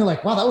at the end, they're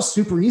like, wow, that was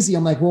super easy.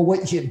 I'm like, well,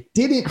 what you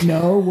didn't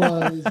know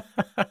was,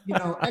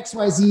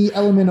 XYZ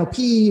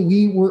LMNOP,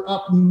 we were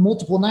up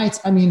multiple nights.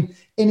 And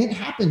it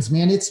happens,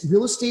 man.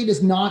 Real estate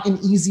is not an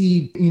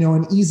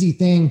easy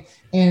thing.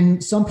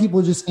 And some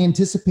people just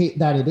anticipate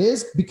that it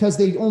is because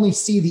they only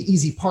see the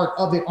easy part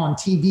of it on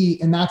TV.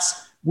 And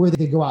that's where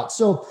they go out.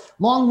 So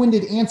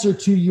long-winded answer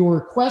to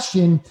your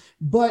question,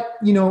 but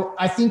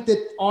I think that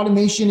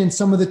automation and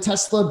some of the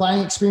Tesla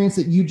buying experience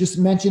that you just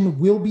mentioned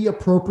will be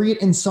appropriate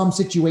in some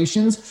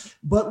situations,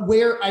 but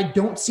where I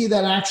don't see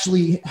that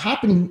actually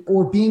happening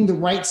or being the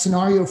right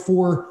scenario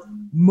for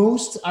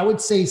most, I would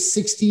say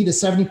 60 to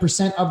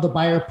 70% of the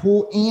buyer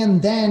pool,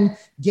 and then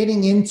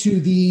getting into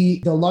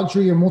the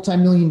luxury or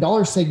multi-million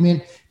dollar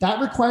segment,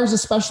 that requires a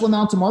special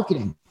amount of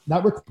marketing.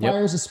 That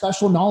requires a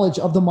special knowledge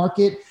of the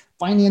market,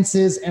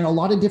 finances, and a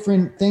lot of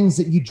different things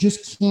that you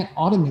just can't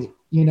automate,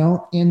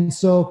 And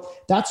so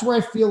that's where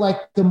I feel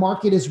like the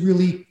market is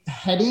really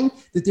heading,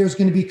 that there's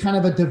going to be kind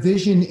of a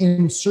division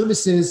in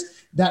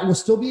services that will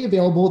still be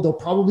available. They'll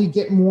probably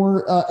get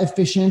more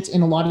efficient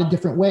in a lot of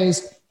different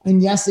ways.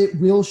 And yes, it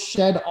will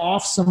shed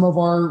off some of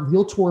our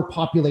realtor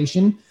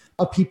population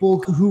of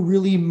people who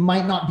really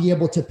might not be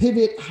able to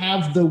pivot,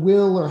 have the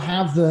will or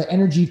have the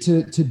energy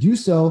to do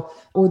so,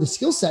 or the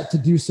skill set to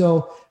do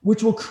so,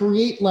 which will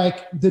create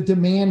like the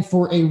demand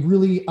for a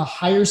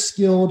higher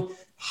skilled,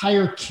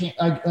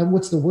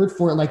 what's the word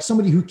for it? Like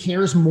somebody who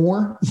cares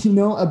more,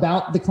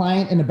 about the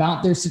client and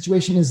about their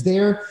situation, is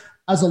there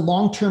as a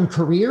long-term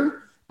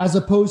career, as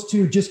opposed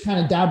to just kind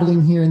of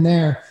dabbling here and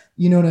there.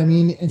 You know what I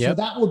mean? And so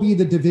that will be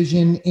the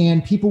division,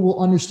 and people will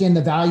understand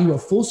the value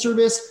of full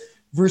service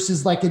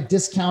versus like a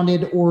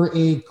discounted or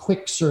a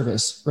quick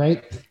service,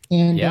 right?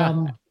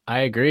 And I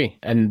agree.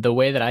 And the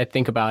way that I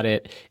think about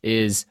it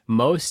is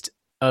most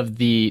of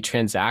the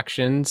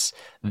transactions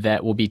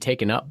that will be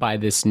taken up by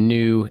this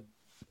new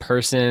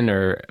person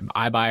or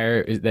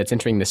iBuyer that's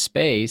entering the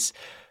space,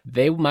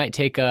 they might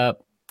take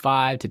up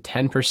 5 to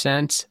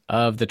 10%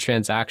 of the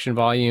transaction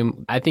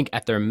volume, I think,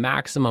 at their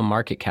maximum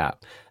market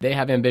cap. They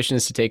have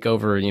ambitions to take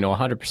over,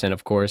 100%,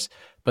 of course,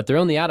 but they're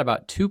only at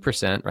about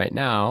 2% right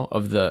now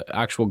of the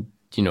actual,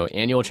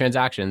 annual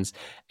transactions.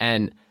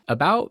 And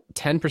about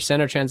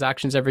 10% of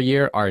transactions every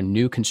year are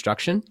new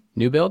construction,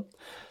 new build.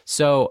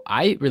 So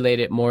I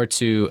relate it more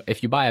to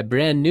if you buy a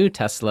brand new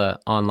Tesla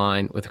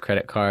online with a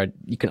credit card,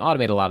 you can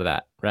automate a lot of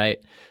that, right?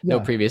 Yeah. No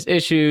previous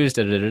issues,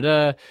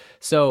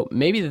 So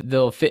maybe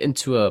they'll fit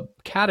into a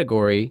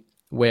category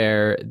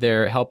where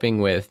they're helping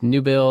with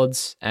new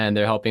builds and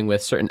they're helping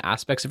with certain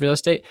aspects of real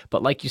estate.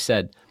 But like you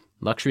said,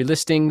 luxury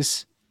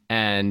listings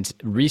and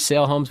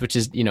resale homes, which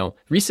is,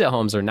 resale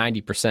homes are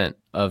 90%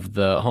 of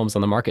the homes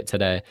on the market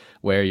today,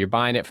 where you're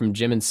buying it from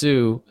Jim and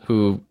Sue,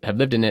 who have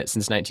lived in it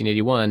since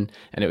 1981,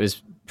 and it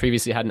was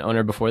previously had an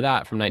owner before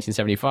that from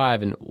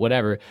 1975 and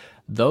whatever.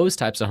 Those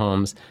types of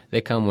homes,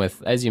 they come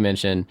with, as you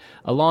mentioned,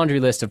 a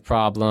laundry list of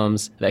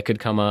problems that could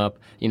come up.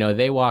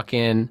 They walk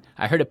in,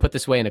 I heard it put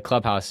this way in a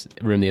clubhouse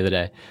room the other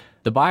day.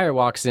 the buyer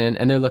walks in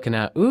and they're looking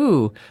at,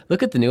 ooh,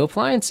 look at the new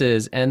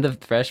appliances and the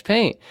fresh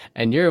paint.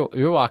 And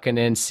you're walking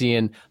in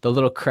seeing the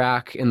little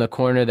crack in the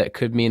corner that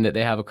could mean that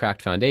they have a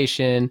cracked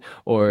foundation,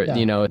 or,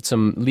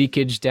 some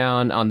leakage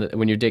down on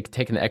when you're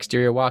taking the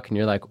exterior walk, and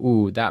you're like,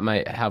 ooh, that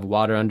might have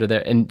water under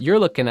there. And you're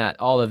looking at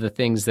all of the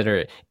things that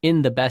are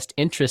in the best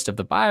interest of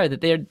the buyer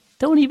that they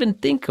don't even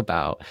think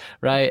about,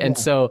 right? Yeah. And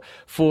so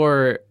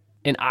for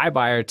an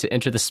iBuyer to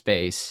enter the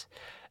space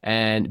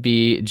and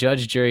be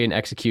judge, jury, and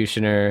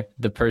executioner,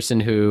 the person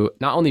who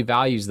not only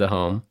values the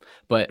home,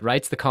 but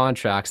writes the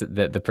contracts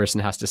that the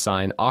person has to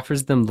sign,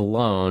 offers them the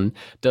loan,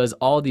 does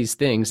all these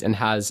things, and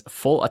has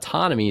full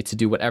autonomy to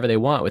do whatever they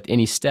want with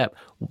any step.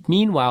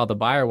 Meanwhile, the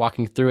buyer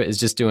walking through it is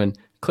just doing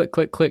click,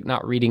 click, click,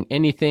 not reading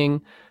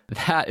anything.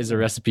 That is a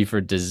recipe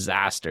for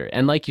disaster.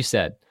 And like you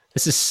said,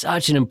 this is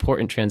such an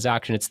important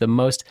transaction. It's the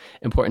most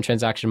important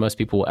transaction most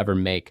people will ever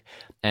make.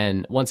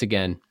 And once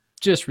again,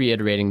 just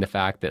reiterating the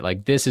fact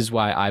that this is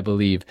why I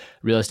believe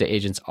real estate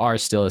agents are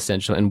still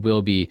essential and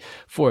will be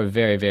for a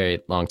very, very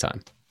long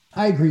time.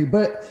 I agree.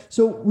 But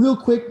so real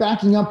quick,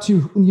 backing up to,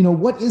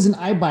 what is an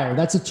iBuyer?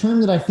 That's a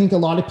term that I think a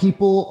lot of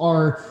people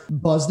are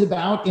buzzed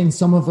about, and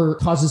some of it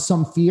causes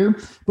some fear.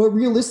 But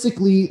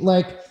realistically,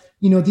 the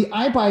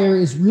iBuyer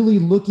is really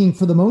looking,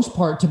 for the most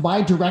part, to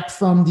buy direct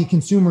from the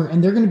consumer,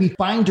 and they're going to be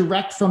buying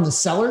direct from the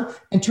seller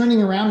and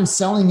turning around and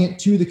selling it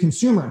to the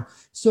consumer.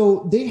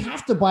 So they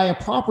have to buy a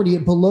property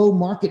at below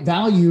market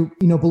value,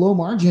 below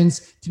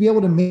margins, to be able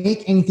to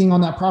make anything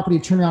on that property,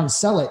 turn around and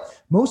sell it.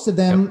 Most of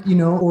them,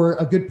 or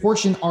a good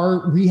portion,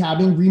 are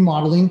rehabbing,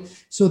 remodeling.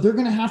 So they're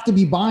going to have to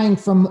be buying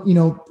from,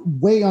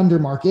 way under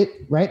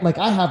market, right? Like,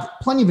 I have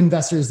plenty of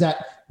investors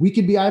that we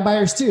could be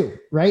iBuyers too,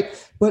 right?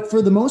 But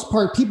for the most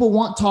part, people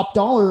want top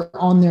dollar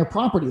on their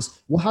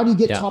properties. Well, how do you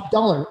get top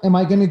dollar? Am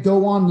I going to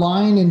go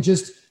online and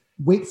just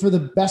wait for the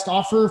best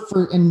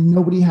offer and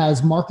nobody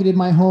has marketed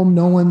my home?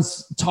 No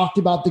one's talked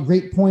about the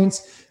great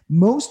points.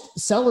 Most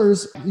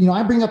sellers,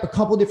 I bring up a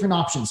couple different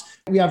options.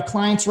 We have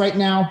clients right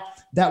now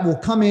that will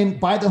come in,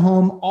 buy the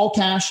home, all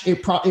cash.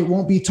 It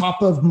won't be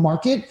top of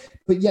market,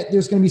 but yet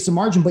there's going to be some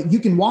margin, but you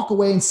can walk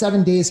away in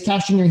 7 days,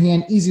 cash in your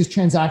hand, easiest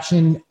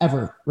transaction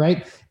ever,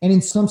 right? And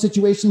in some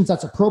situations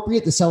that's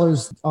appropriate. The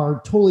sellers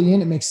are totally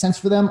in. It makes sense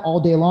for them all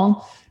day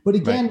long. But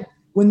again, right,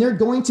 when they're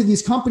going to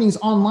these companies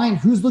online,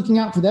 who's looking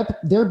out for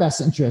their best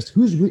interest?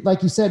 Who's,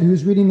 like you said,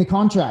 who's reading the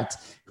contract?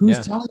 Who's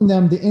telling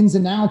them the ins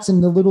and outs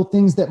and the little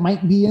things that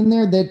might be in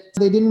there that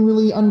they didn't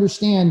really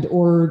understand,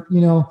 or,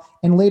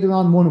 and later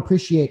on won't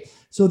appreciate.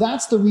 So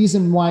that's the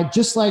reason why,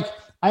 just like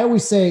I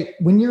always say,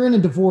 when you're in a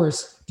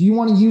divorce, do you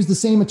want to use the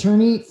same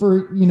attorney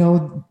for,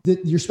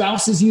 that your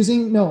spouse is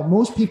using? No,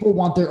 most people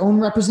want their own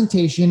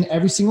representation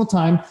every single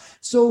time.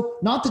 So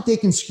not that they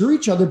can screw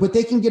each other, but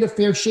they can get a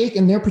fair shake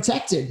and they're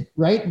protected,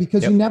 right?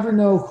 Because you never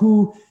know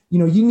who,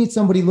 you need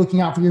somebody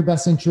looking out for your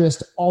best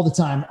interest all the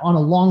time on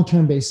a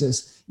long-term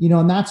basis,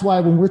 and that's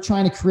why when we're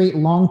trying to create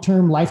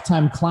long-term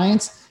lifetime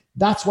clients,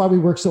 that's why we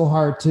work so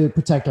hard to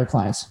protect our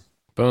clients.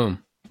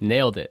 Boom.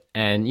 Nailed it.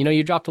 And,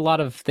 you dropped a lot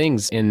of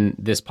things in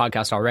this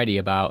podcast already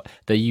about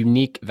the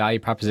unique value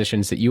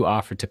propositions that you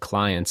offer to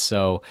clients.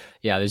 So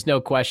yeah, there's no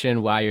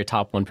question why you're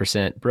top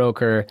 1%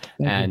 broker.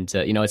 And,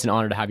 it's an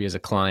honor to have you as a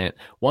client.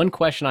 One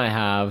question I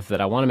have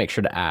that I want to make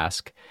sure to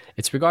ask,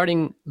 it's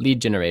regarding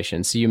lead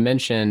generation. So you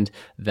mentioned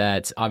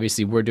that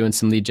obviously we're doing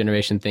some lead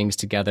generation things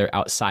together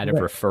outside of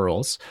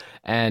referrals.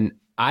 And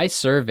I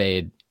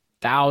surveyed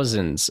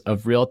thousands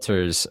of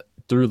realtors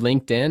through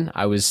LinkedIn.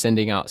 I was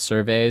sending out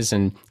surveys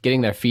and getting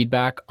their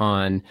feedback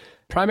on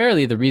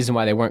primarily the reason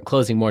why they weren't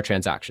closing more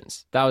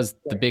transactions. That was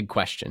the big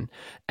question.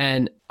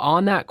 And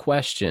on that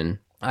question,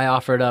 I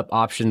offered up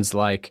options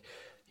like,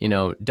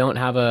 don't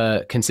have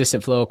a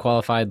consistent flow of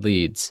qualified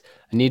leads.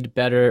 I need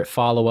better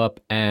follow-up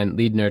and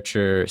lead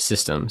nurture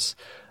systems.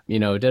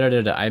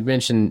 I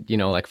mentioned,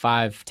 like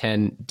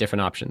 5-10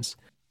 different options.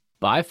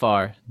 By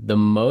far, the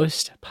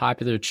most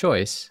popular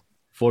choice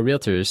for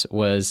realtors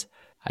was,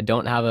 I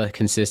don't have a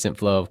consistent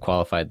flow of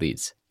qualified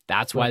leads.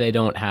 That's why they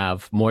don't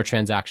have more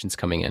transactions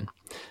coming in.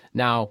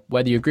 Now,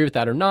 whether you agree with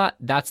that or not,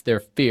 that's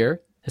their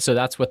fear. So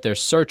that's what they're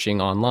searching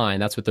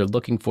online. That's what they're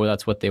looking for.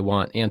 That's what they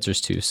want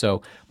answers to.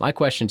 So my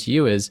question to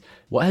you is,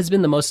 what has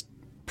been the most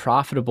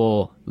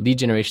profitable lead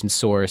generation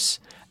source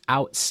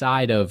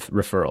outside of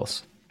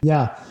referrals?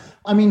 Yeah.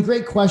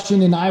 Great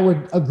question. And I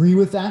would agree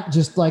with that.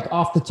 Just like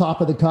off the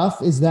top of the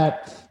cuff is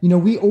that,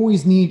 we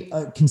always need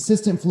a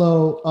consistent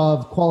flow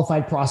of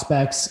qualified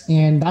prospects.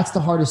 And that's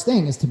the hardest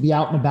thing, is to be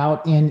out and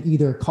about and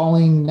either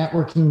calling,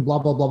 networking, blah,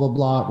 blah, blah, blah,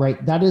 blah,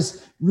 right? That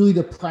is really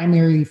the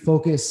primary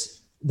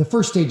focus, the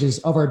first stages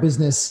of our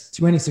business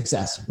to any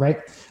success, right?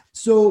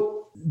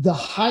 So the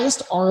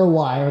highest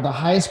ROI, or the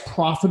highest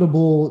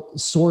profitable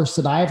source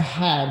that I've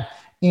had,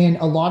 and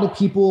a lot of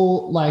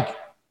people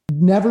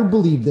never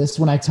believe this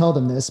when I tell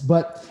them this,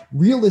 but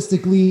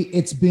realistically,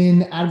 it's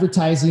been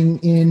advertising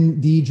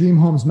in the Dream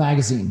Homes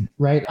magazine,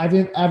 right? I've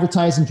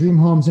advertised in Dream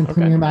Homes and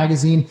Premier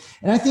magazine,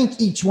 and I think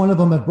each one of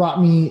them have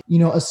brought me,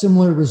 a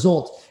similar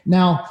result.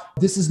 Now,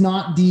 this is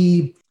not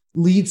the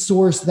lead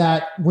source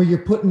where you're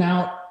putting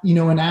out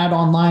an ad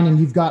online and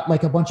you've got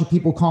like a bunch of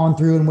people calling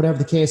through and whatever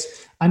the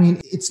case, I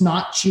mean, it's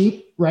not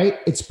cheap, right?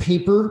 It's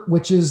paper,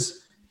 which is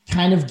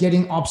kind of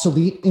getting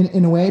obsolete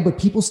in a way, but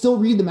people still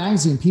read the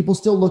magazine. People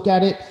still look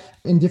at it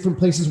in different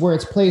places where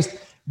it's placed.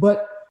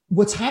 But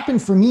what's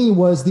happened for me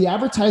was the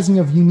advertising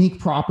of unique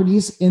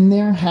properties in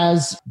there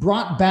has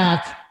brought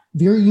back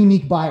very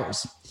unique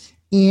buyers.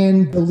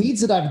 And the leads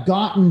that I've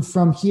gotten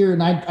from here,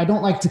 and I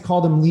don't like to call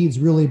them leads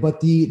really,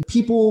 but the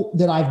people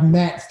that I've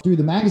met through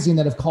the magazine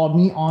that have called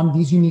me on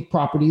these unique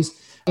properties,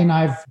 and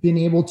I've been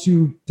able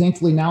to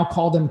thankfully now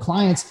call them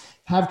clients,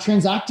 have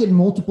transacted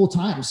multiple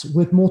times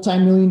with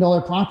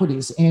multi-million-dollar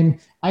properties. And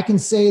I can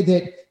say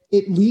that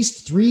at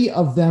least 3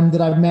 of them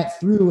that I've met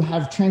through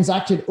have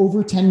transacted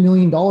over $10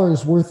 million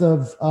worth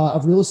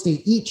of real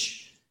estate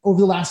each over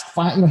the last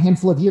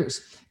handful of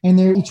years. And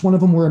each one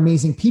of them were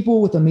amazing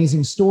people with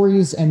amazing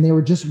stories. And they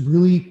were just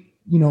really,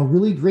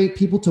 really great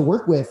people to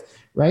work with.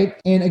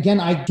 Right. And again,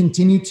 I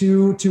continue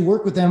to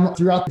work with them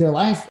throughout their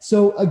life.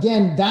 So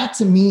again, that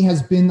to me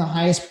has been the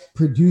highest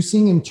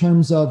producing in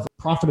terms of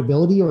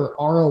profitability or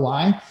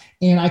ROI.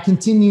 And I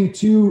continue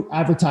to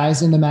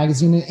advertise in the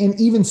magazine. And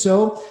even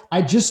so,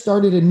 I just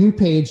started a new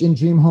page in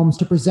Dream Homes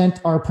to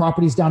present our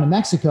properties down in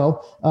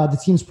Mexico,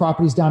 the team's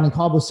properties down in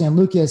Cabo San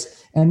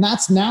Lucas. And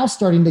that's now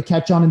starting to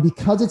catch on. And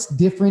because it's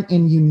different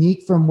and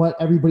unique from what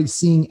everybody's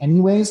seeing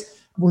anyways,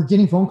 we're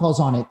getting phone calls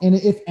on it. And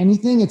if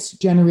anything, it's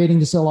generating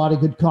just a lot of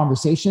good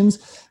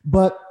conversations.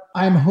 But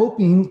I'm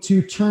hoping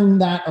to turn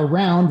that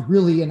around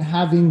really and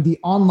having the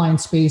online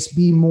space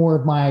be more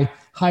of my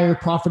higher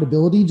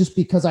profitability, just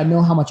because I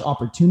know how much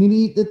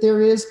opportunity that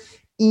there is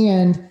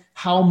and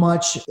how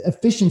much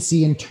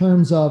efficiency in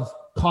terms of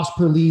cost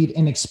per lead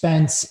and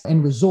expense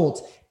and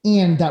result,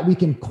 and that we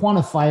can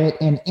quantify it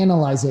and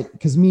analyze it.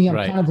 Because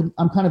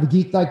I'm kind of a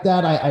geek like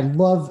that. I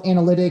love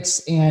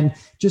analytics and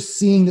just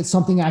seeing that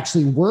something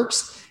actually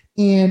works.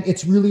 And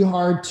it's really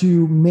hard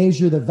to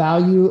measure the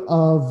value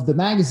of the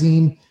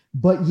magazine,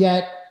 but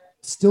yet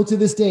still to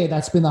this day,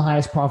 that's been the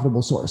highest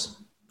profitable source.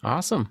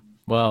 Awesome.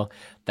 Well,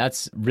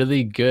 that's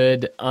really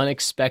good,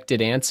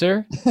 unexpected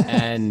answer.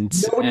 And,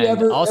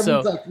 everyone's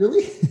like,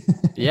 really?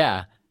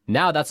 Yeah.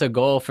 Now that's a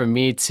goal for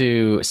me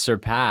to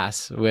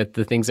surpass with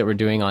the things that we're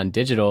doing on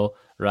digital,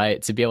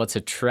 right? To be able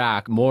to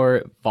track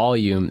more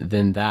volume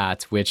than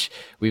that, which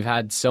we've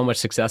had so much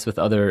success with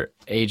other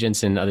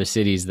agents in other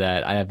cities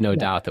that I have no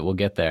doubt that we'll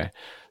get there.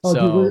 Oh,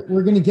 so dude,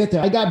 we're going to get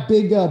there. I got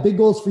big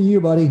goals for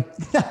you, buddy.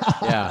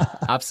 Yeah,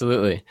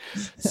 absolutely.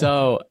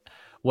 So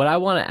what I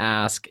want to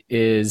ask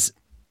is,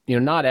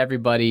 not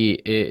everybody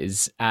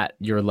is at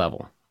your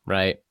level,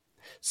 right?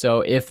 So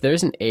if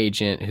there's an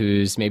agent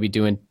who's maybe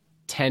doing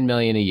 10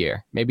 million a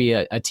year, maybe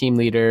a team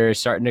leader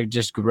starting to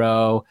just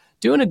grow,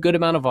 doing a good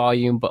amount of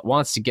volume, but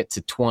wants to get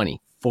to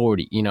 20,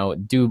 40,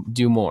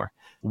 do more.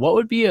 What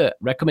would be a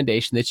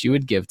recommendation that you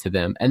would give to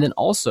them? And then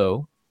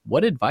also,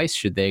 what advice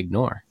should they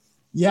ignore?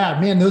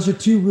 Yeah, man, those are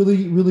 2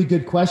 really, really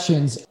good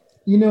questions.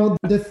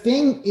 The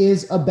thing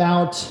is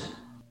about,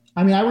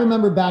 I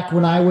remember back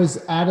when I was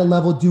at a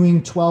level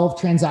doing 12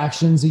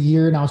 transactions a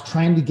year and I was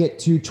trying to get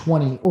to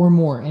 20 or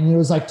more. And it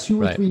was like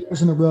 2 or 3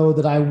 years in a row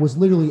that I was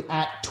literally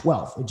at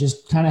 12. It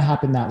just kind of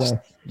happened that way.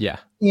 Yeah.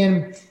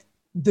 And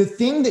the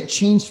thing that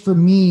changed for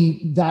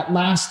me that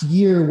last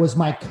year was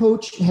my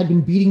coach had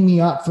been beating me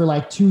up for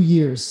like 2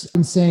 years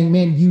and saying,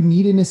 man, you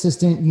need an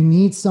assistant. You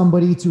need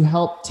somebody to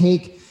help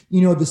take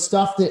the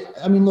stuff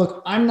that,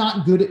 look, I'm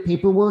not good at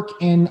paperwork.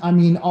 And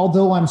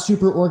although I'm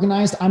super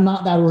organized, I'm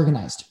not that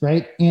organized.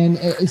 Right. And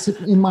it's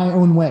in my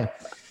own way.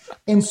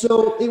 And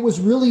so it was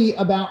really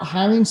about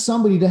hiring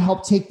somebody to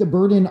help take the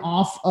burden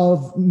off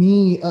of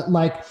me, of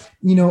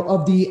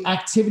the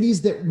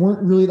activities that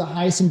weren't really the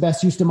highest and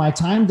best use of my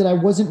time that I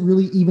wasn't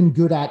really even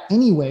good at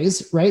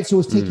anyways. Right. So it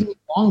was taking me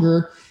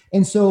longer.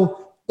 And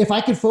so if I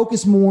could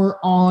focus more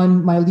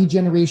on my lead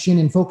generation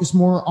and focus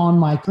more on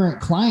my current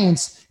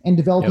clients and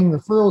developing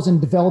referrals and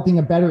developing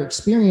a better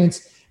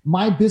experience,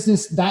 my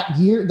business that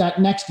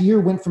next year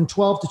went from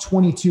 12 to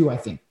 22, I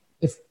think,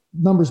 if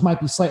numbers might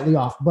be slightly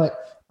off. But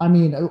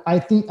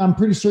I'm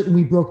pretty certain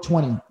we broke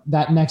 20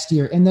 that next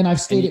year. And then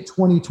I've stayed at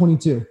 20,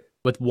 22.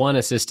 With one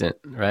assistant,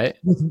 right?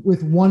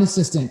 With one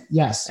assistant,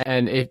 yes.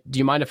 And do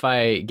you mind if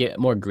I get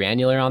more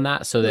granular on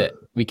that so that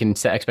we can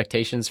set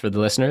expectations for the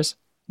listeners?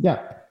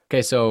 Yeah.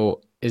 Okay,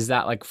 so is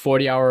that like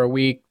 40-hour a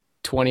week,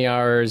 20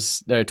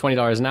 hours,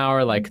 $20 an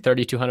hour, like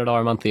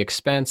 $3,200 monthly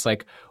expense?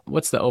 Like,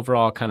 what's the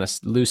overall kind of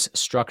loose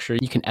structure?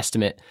 You can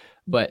estimate,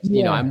 but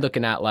I'm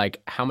looking at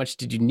like, how much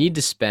did you need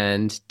to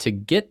spend to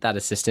get that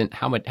assistant?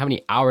 How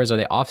many hours are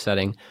they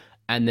offsetting?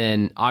 And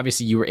then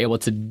obviously you were able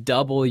to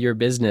double your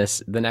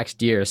business the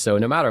next year. So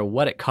no matter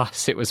what it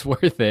costs, it was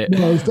worth it.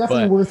 No, it was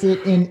definitely worth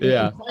it. And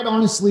quite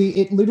honestly,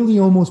 it literally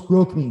almost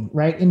broke me,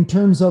 right? In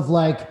terms of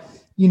like,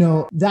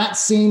 that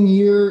same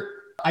year,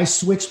 I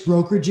switched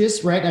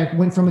brokerages, right? I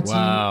went from a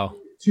team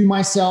to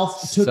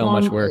myself, took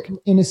on much work.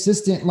 An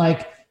assistant,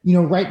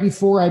 right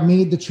before I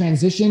made the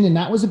transition. And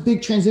that was a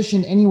big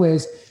transition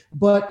anyways.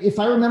 But if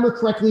I remember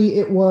correctly,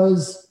 it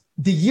was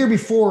the year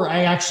before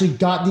I actually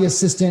got the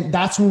assistant,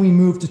 that's when we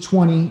moved to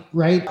 20,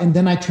 right? And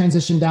then I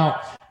transitioned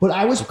out. But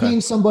I was paying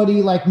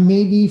somebody like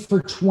maybe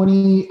for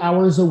 20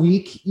 hours a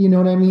week, you know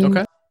what I mean?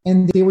 Okay.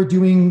 And they were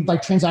doing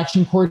like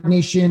transaction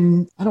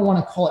coordination. I don't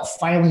want to call it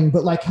filing,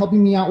 but like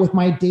helping me out with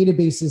my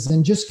databases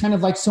and just kind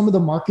of like some of the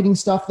marketing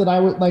stuff that I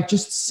would like,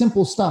 just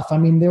simple stuff. I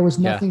mean, there was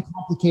nothing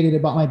complicated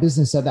about my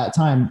business at that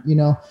time, you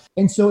know?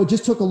 And so it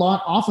just took a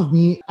lot off of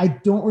me. I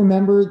don't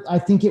remember. I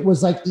think it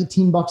was like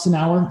 $18 an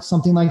hour,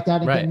 something like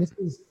that. Again, this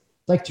is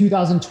like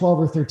 2012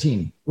 or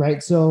 13,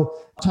 right? So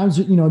times,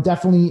 you know,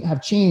 definitely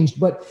have changed,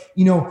 but,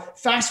 you know,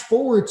 fast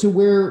forward to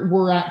where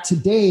we're at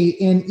today.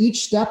 And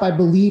each step I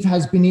believe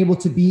has been able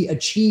to be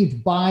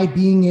achieved by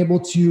being able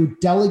to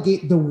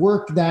delegate the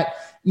work that,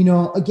 you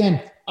know,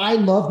 again, I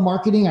love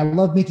marketing. I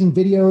love making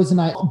videos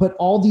but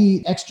all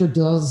the extra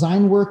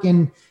design work,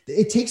 and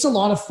it takes a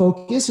lot of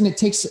focus, and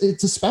it's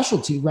a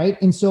specialty, right?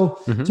 And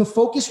so to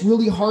focus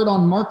really hard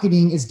on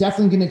marketing is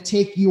definitely going to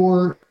take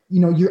your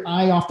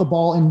eye off the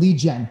ball in lead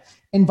gen,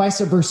 and vice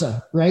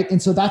versa, right? And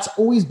so that's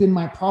always been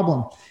my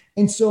problem.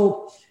 And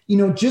so, you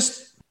know,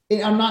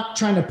 I'm not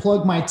trying to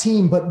plug my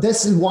team, but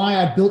this is why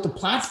I built a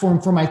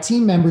platform for my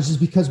team members, is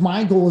because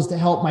my goal is to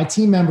help my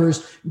team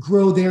members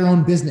grow their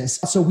own business.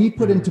 So we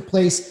put into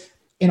place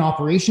an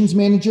operations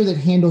manager that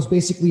handles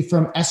basically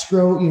from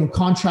escrow, you know,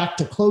 contract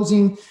to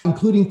closing,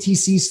 including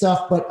TC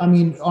stuff, but I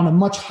mean, on a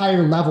much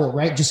higher level,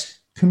 right? Just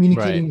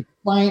communicating with the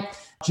client,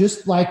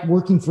 just like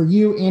working for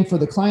you and for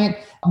the client,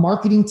 a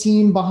marketing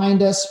team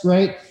behind us,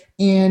 right?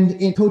 And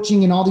in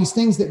coaching and all these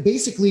things that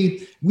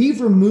basically we've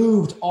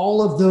removed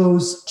all of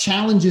those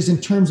challenges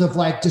in terms of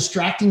like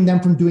distracting them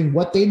from doing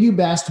what they do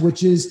best,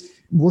 which is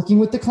working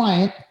with the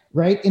client,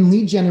 right? And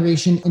lead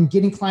generation and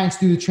getting clients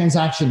through the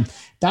transaction.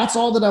 That's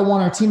all that I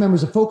want our team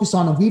members to focus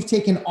on. And we've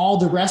taken all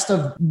the rest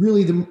of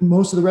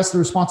most of the rest of the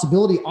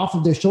responsibility off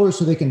of their shoulders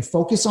so they can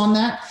focus on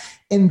that.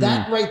 And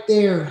that right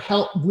there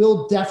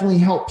will definitely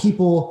help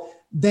people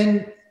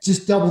then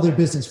just double their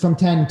business from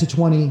 10 to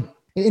 20.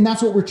 And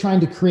that's what we're trying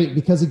to create,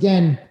 because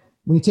again,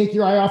 when you take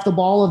your eye off the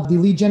ball of the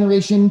lead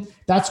generation,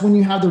 that's when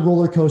you have the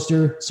roller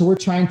coaster. So we're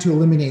trying to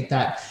eliminate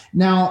that.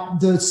 Now,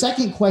 the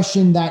second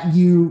question that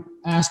you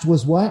asked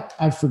was what?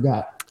 I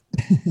forgot.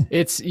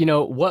 It's, you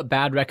know, what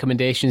bad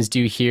recommendations do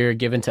you hear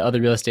given to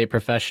other real estate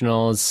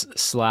professionals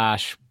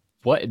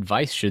 / what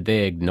advice should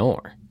they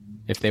ignore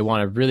if they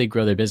want to really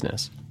grow their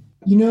business?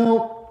 You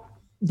know,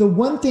 the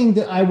one thing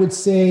that I would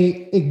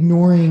say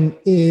ignoring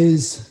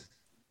is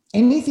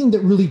anything that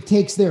really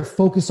takes their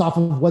focus off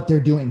of what they're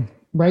doing,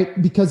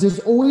 right? Because there's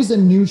always a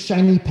new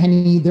shiny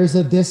penny. There's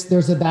a this,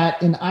 there's a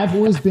that. And I've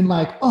always been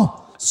like,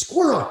 oh,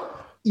 squirrel,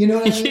 you know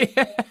what I mean?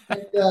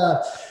 And,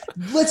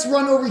 let's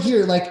run over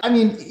here. Like, I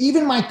mean,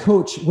 even my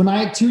coach, when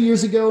 3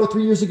 years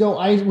ago,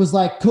 I was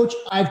like, Coach,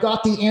 I've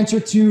got the answer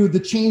to the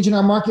change in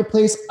our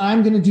marketplace.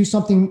 I'm going to do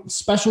something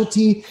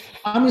specialty.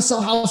 I'm going to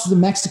sell houses in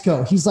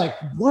Mexico. He's like,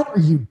 what are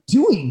you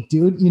doing,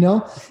 dude? You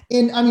know?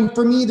 And I mean,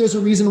 for me, there's a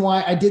reason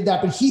why I did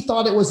that, but he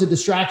thought it was a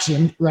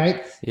distraction,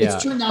 right? Yeah.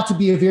 It's turned out to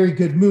be a very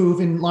good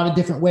move in a lot of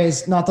different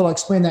ways. Not that I'll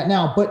explain that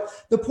now, but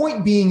the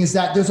point being is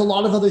that there's a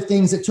lot of other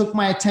things that took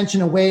my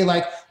attention away.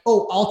 Like,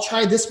 oh, I'll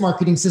try this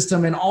marketing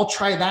system and I'll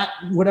try that,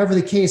 whatever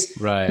the case.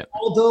 Right.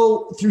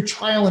 Although through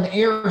trial and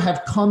error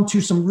have come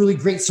to some really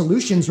great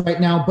solutions right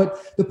now.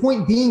 But the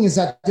point being is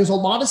that there's a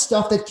lot of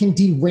stuff that can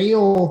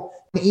derail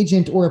an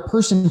agent or a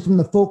person from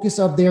the focus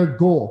of their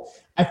goal.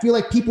 I feel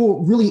like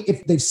people really,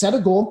 if they've set a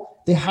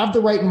goal, they have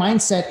the right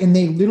mindset and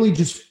they literally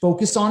just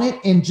focus on it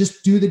and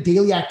just do the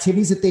daily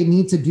activities that they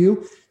need to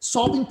do,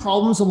 solving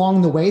problems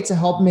along the way to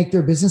help make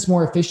their business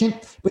more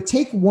efficient. But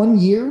take 1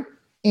 year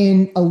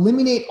and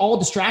eliminate all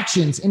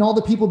distractions and all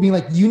the people being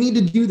like, you need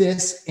to do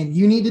this and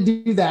you need to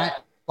do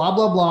that, blah,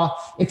 blah, blah.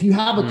 If you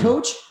have a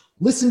coach,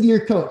 listen to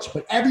your coach,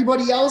 but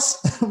everybody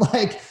else,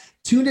 like,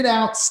 tune it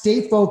out,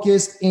 stay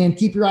focused, and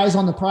keep your eyes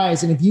on the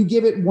prize. And if you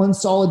give it 1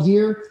 solid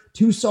year,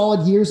 2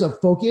 solid years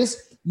of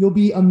focus, you'll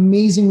be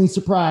amazingly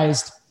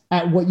surprised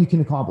at what you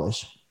can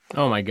accomplish.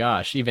 Oh my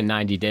gosh, even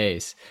 90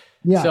 days.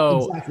 Yeah,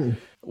 so exactly.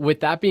 With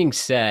that being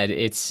said,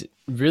 it's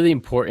really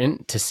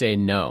important to say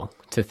no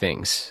to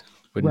things.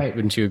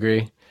 Wouldn't you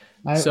agree?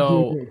 I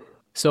do agree.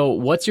 So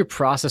what's your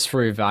process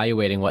for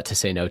evaluating what to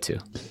say no to?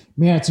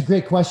 Man, it's a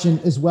great question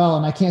as well.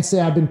 And I can't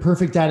say I've been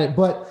perfect at it,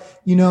 but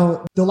you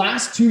know, the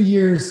last 2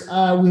 years,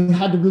 we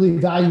had to really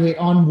evaluate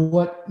on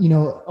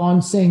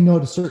on saying no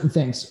to certain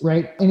things.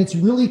 Right. And it's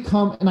really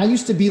and I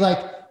used to be like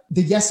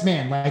the yes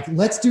man, like,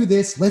 let's do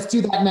this, let's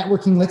do that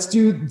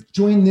networking,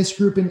 join this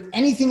group and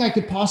anything I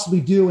could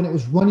possibly do. And it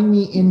was running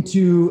me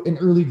into an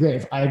early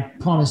grave. I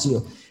promise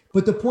you.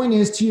 But the point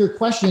is, to your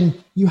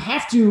question, you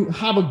have to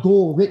have a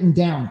goal written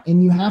down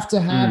and you have to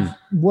have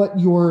what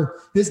your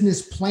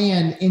business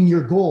plan in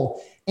your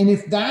goal. And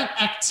if that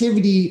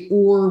activity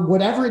or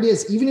whatever it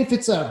is, even if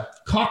it's a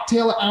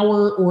cocktail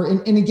hour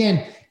and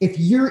again, if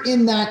you're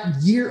in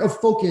that year of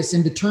focus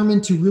and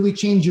determined to really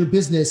change your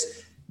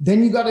business,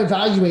 then you got to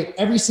evaluate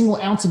every single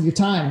ounce of your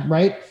time,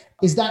 right?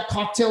 Is that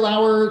cocktail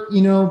hour,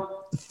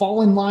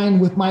 fall in line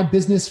with my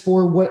business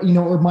for what,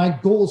 or my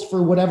goals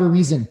for whatever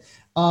reason.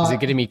 Is it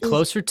getting me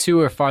closer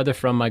to or farther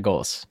from my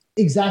goals?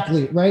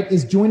 Exactly, right?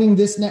 Is joining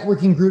this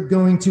networking group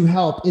going to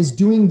help? Is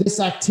doing this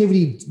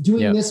activity,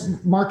 doing this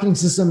marketing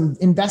system,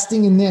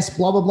 investing in this,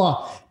 blah, blah,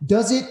 blah.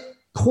 Does it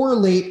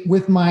correlate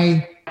with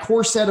my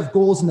core set of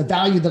goals and the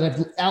value that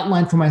I've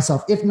outlined for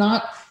myself? If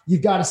not,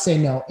 you've got to say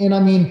no. And I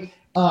mean,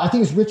 I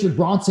think it's Richard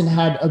Bronson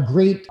had a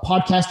great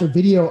podcast or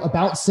video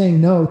about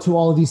saying no to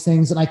all of these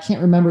things. And I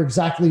can't remember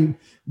exactly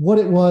what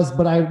it was,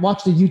 but I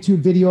watched a YouTube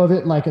video of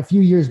it like a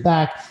few years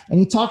back. And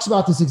he talks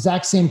about this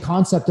exact same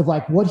concept of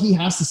like what he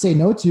has to say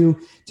no to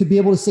be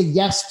able to say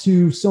yes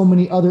to so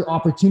many other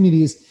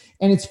opportunities.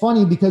 And it's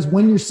funny because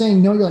when you're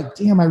saying no, you're like,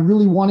 damn, I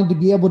really wanted to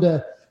be able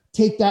to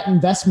take that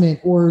investment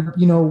or,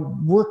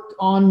 work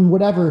on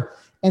whatever.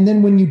 And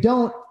then when you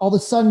don't, all of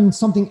a sudden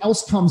something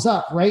else comes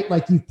up, right?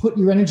 Like you put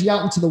your energy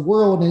out into the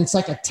world and it's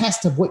like a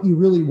test of what you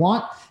really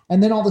want.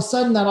 And then all of a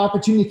sudden that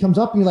opportunity comes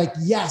up and you're like,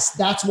 yes,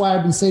 that's why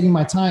I've been saving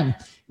my time.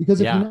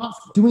 Because if you're not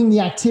doing the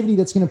activity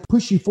that's going to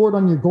push you forward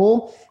on your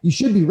goal, you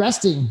should be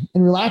resting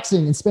and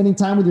relaxing and spending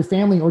time with your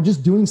family or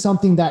just doing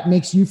something that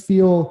makes you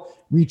feel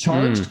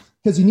recharged.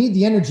 Because you need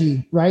the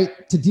energy,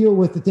 right, to deal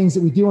with the things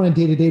that we do on a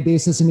day-to-day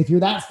basis. And if you're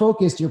that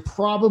focused, you're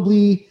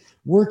probably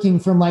working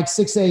from like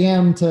 6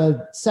 a.m.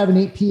 to 7,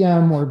 8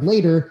 p.m. or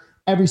later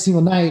every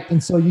single night.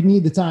 And so you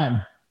need the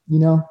time,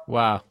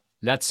 Wow.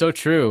 That's so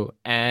true.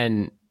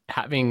 And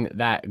having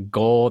that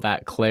goal,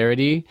 that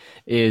clarity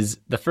is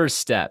the first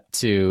step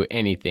to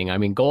anything. I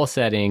mean, goal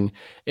setting,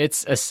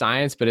 it's a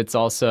science, but it's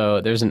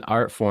also, there's an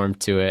art form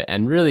to it.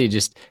 And really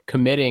just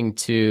committing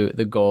to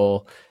the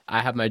goal.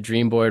 I have my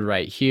dream board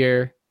right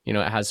here.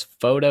 It has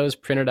photos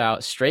printed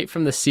out straight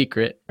from The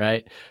Secret,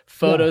 right?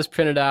 Photos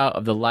printed out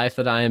of the life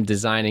that I am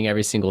designing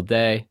every single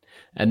day.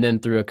 And then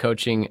through a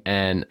coaching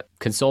and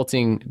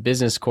consulting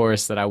business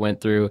course that I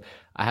went through,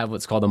 I have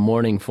what's called a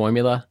morning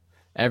formula.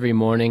 Every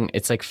morning,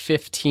 it's like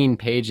 15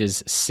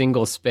 pages,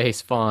 single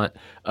space font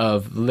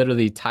of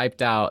literally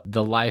typed out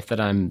the life that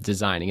I'm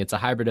designing. It's a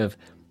hybrid of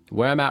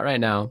where I'm at right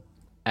now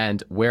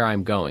and where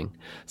I'm going.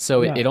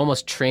 So it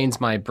almost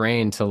trains my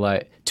brain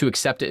to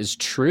accept it as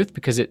truth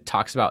because it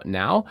talks about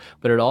now,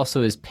 but it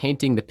also is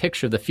painting the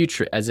picture of the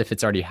future as if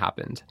it's already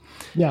happened.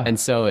 Yeah. And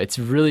so it's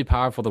really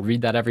powerful to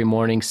read that every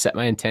morning, set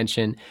my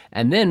intention.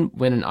 And then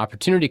when an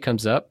opportunity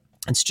comes up,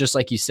 it's just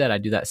like you said, I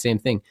do that same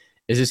thing.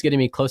 Is this getting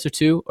me closer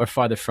to or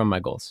farther from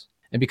my goals?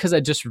 And because I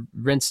just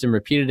rinsed and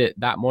repeated it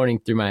that morning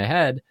through my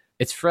head,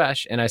 it's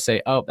fresh. And I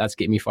say, oh, that's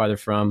getting me farther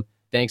from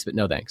thanks, but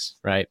no thanks,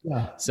 right?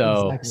 Yeah,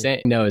 so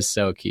saying no is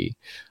so key.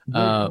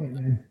 I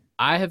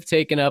have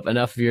taken up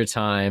enough of your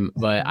time,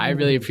 but I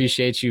really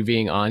appreciate you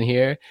being on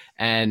here.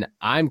 And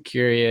I'm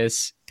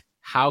curious,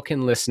 how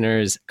can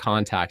listeners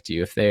contact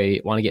you if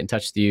they want to get in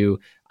touch with you?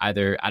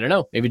 Either, I don't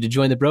know, maybe to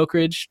join the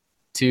brokerage,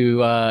 to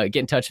get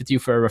in touch with you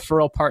for a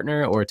referral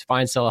partner, or to buy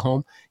and sell a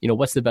home.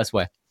 What's the best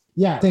way?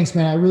 Yeah, thanks,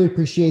 man. I really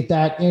appreciate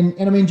that. And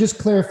I mean, just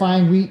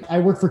clarifying, I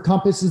work for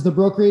Compass as the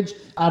brokerage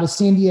out of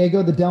San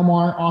Diego, the Del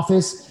Mar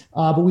office.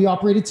 But we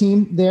operate a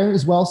team there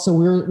as well. So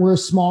we're a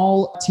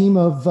small team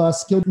of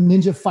skilled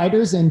ninja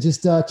fighters and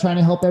just trying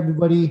to help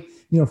everybody,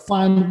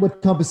 find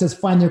what Compass says,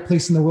 find their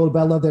place in the world. But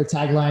I love their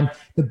tagline.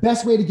 The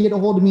best way to get a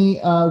hold of me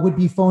would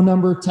be phone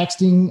number.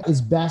 Texting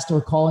is best, or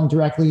calling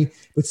directly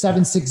with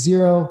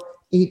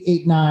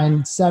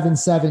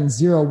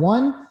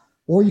 760-889-7701.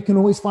 Or you can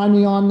always find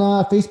me on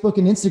Facebook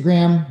and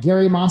Instagram,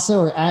 Gary Massa,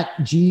 or at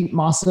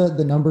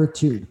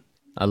 @GMassa2.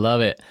 I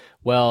love it.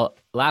 Well,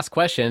 last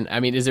question. I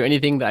mean, is there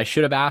anything that I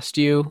should have asked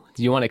you?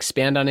 Do you want to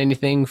expand on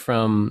anything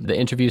from the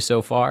interview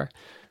so far?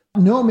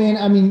 No, man.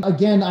 I mean,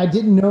 again, I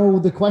didn't know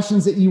the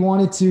questions that you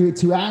wanted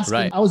to ask.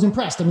 Right. I was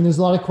impressed. I mean, there's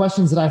a lot of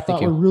questions that I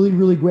thought were really,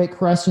 really great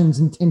questions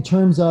in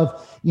terms of,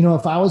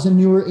 if I was a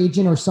newer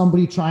agent or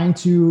somebody trying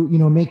to,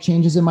 make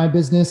changes in my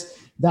business,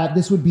 that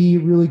this would be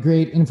really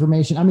great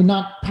information. I mean,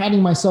 not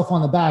patting myself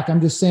on the back. I'm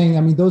just saying,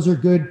 I mean, those are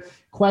good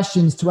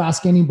questions to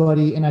ask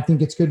anybody. And I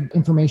think it's good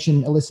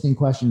information eliciting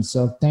questions.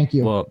 So thank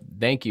you. Well,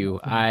 thank you.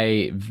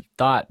 I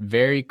thought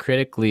very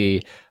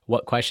critically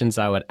what questions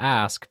I would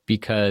ask,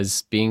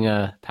 because being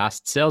a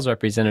past sales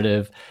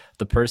representative,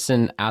 the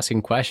person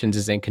asking questions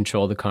is in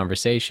control of the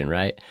conversation,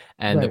 right?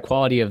 And the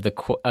quality of the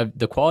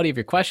quality of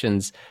your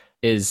questions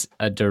is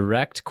a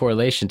direct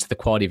correlation to the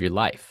quality of your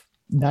life.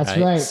 That's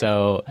right.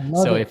 So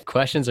if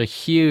questions are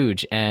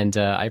huge, and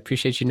I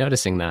appreciate you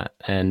noticing that.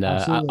 And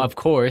of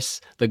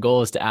course, the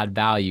goal is to add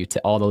value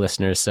to all the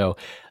listeners. So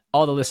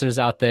all the listeners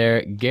out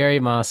there, Gary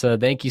Massa,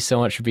 thank you so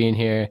much for being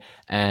here.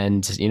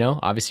 And,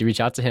 obviously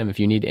reach out to him if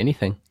you need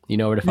anything. You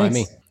know where to find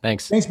me.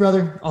 Thanks. Thanks,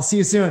 brother. I'll see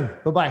you soon.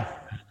 Bye-bye.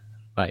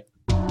 Bye.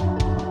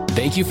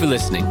 Thank you for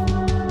listening.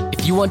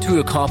 If you want to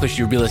accomplish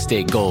your real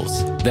estate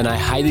goals, then I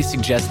highly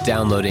suggest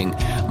downloading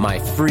my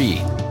free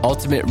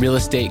Ultimate Real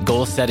Estate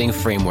Goal Setting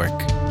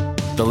Framework.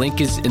 The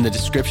link is in the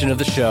description of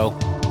the show,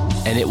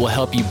 and it will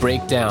help you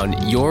break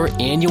down your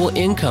annual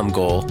income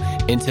goal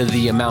into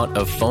the amount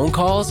of phone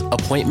calls,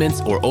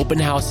 appointments, or open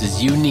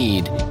houses you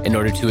need in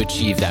order to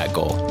achieve that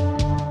goal.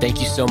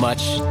 Thank you so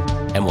much.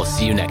 and we'll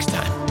see you next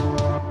time.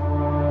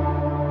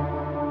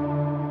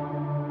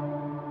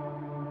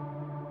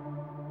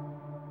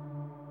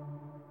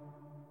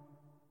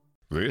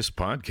 This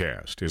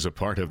podcast is a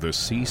part of the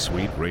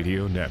C-Suite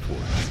Radio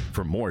Network.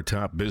 For more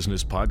top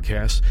business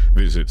podcasts,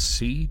 visit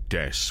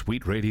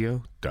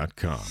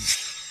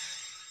c-suiteradio.com.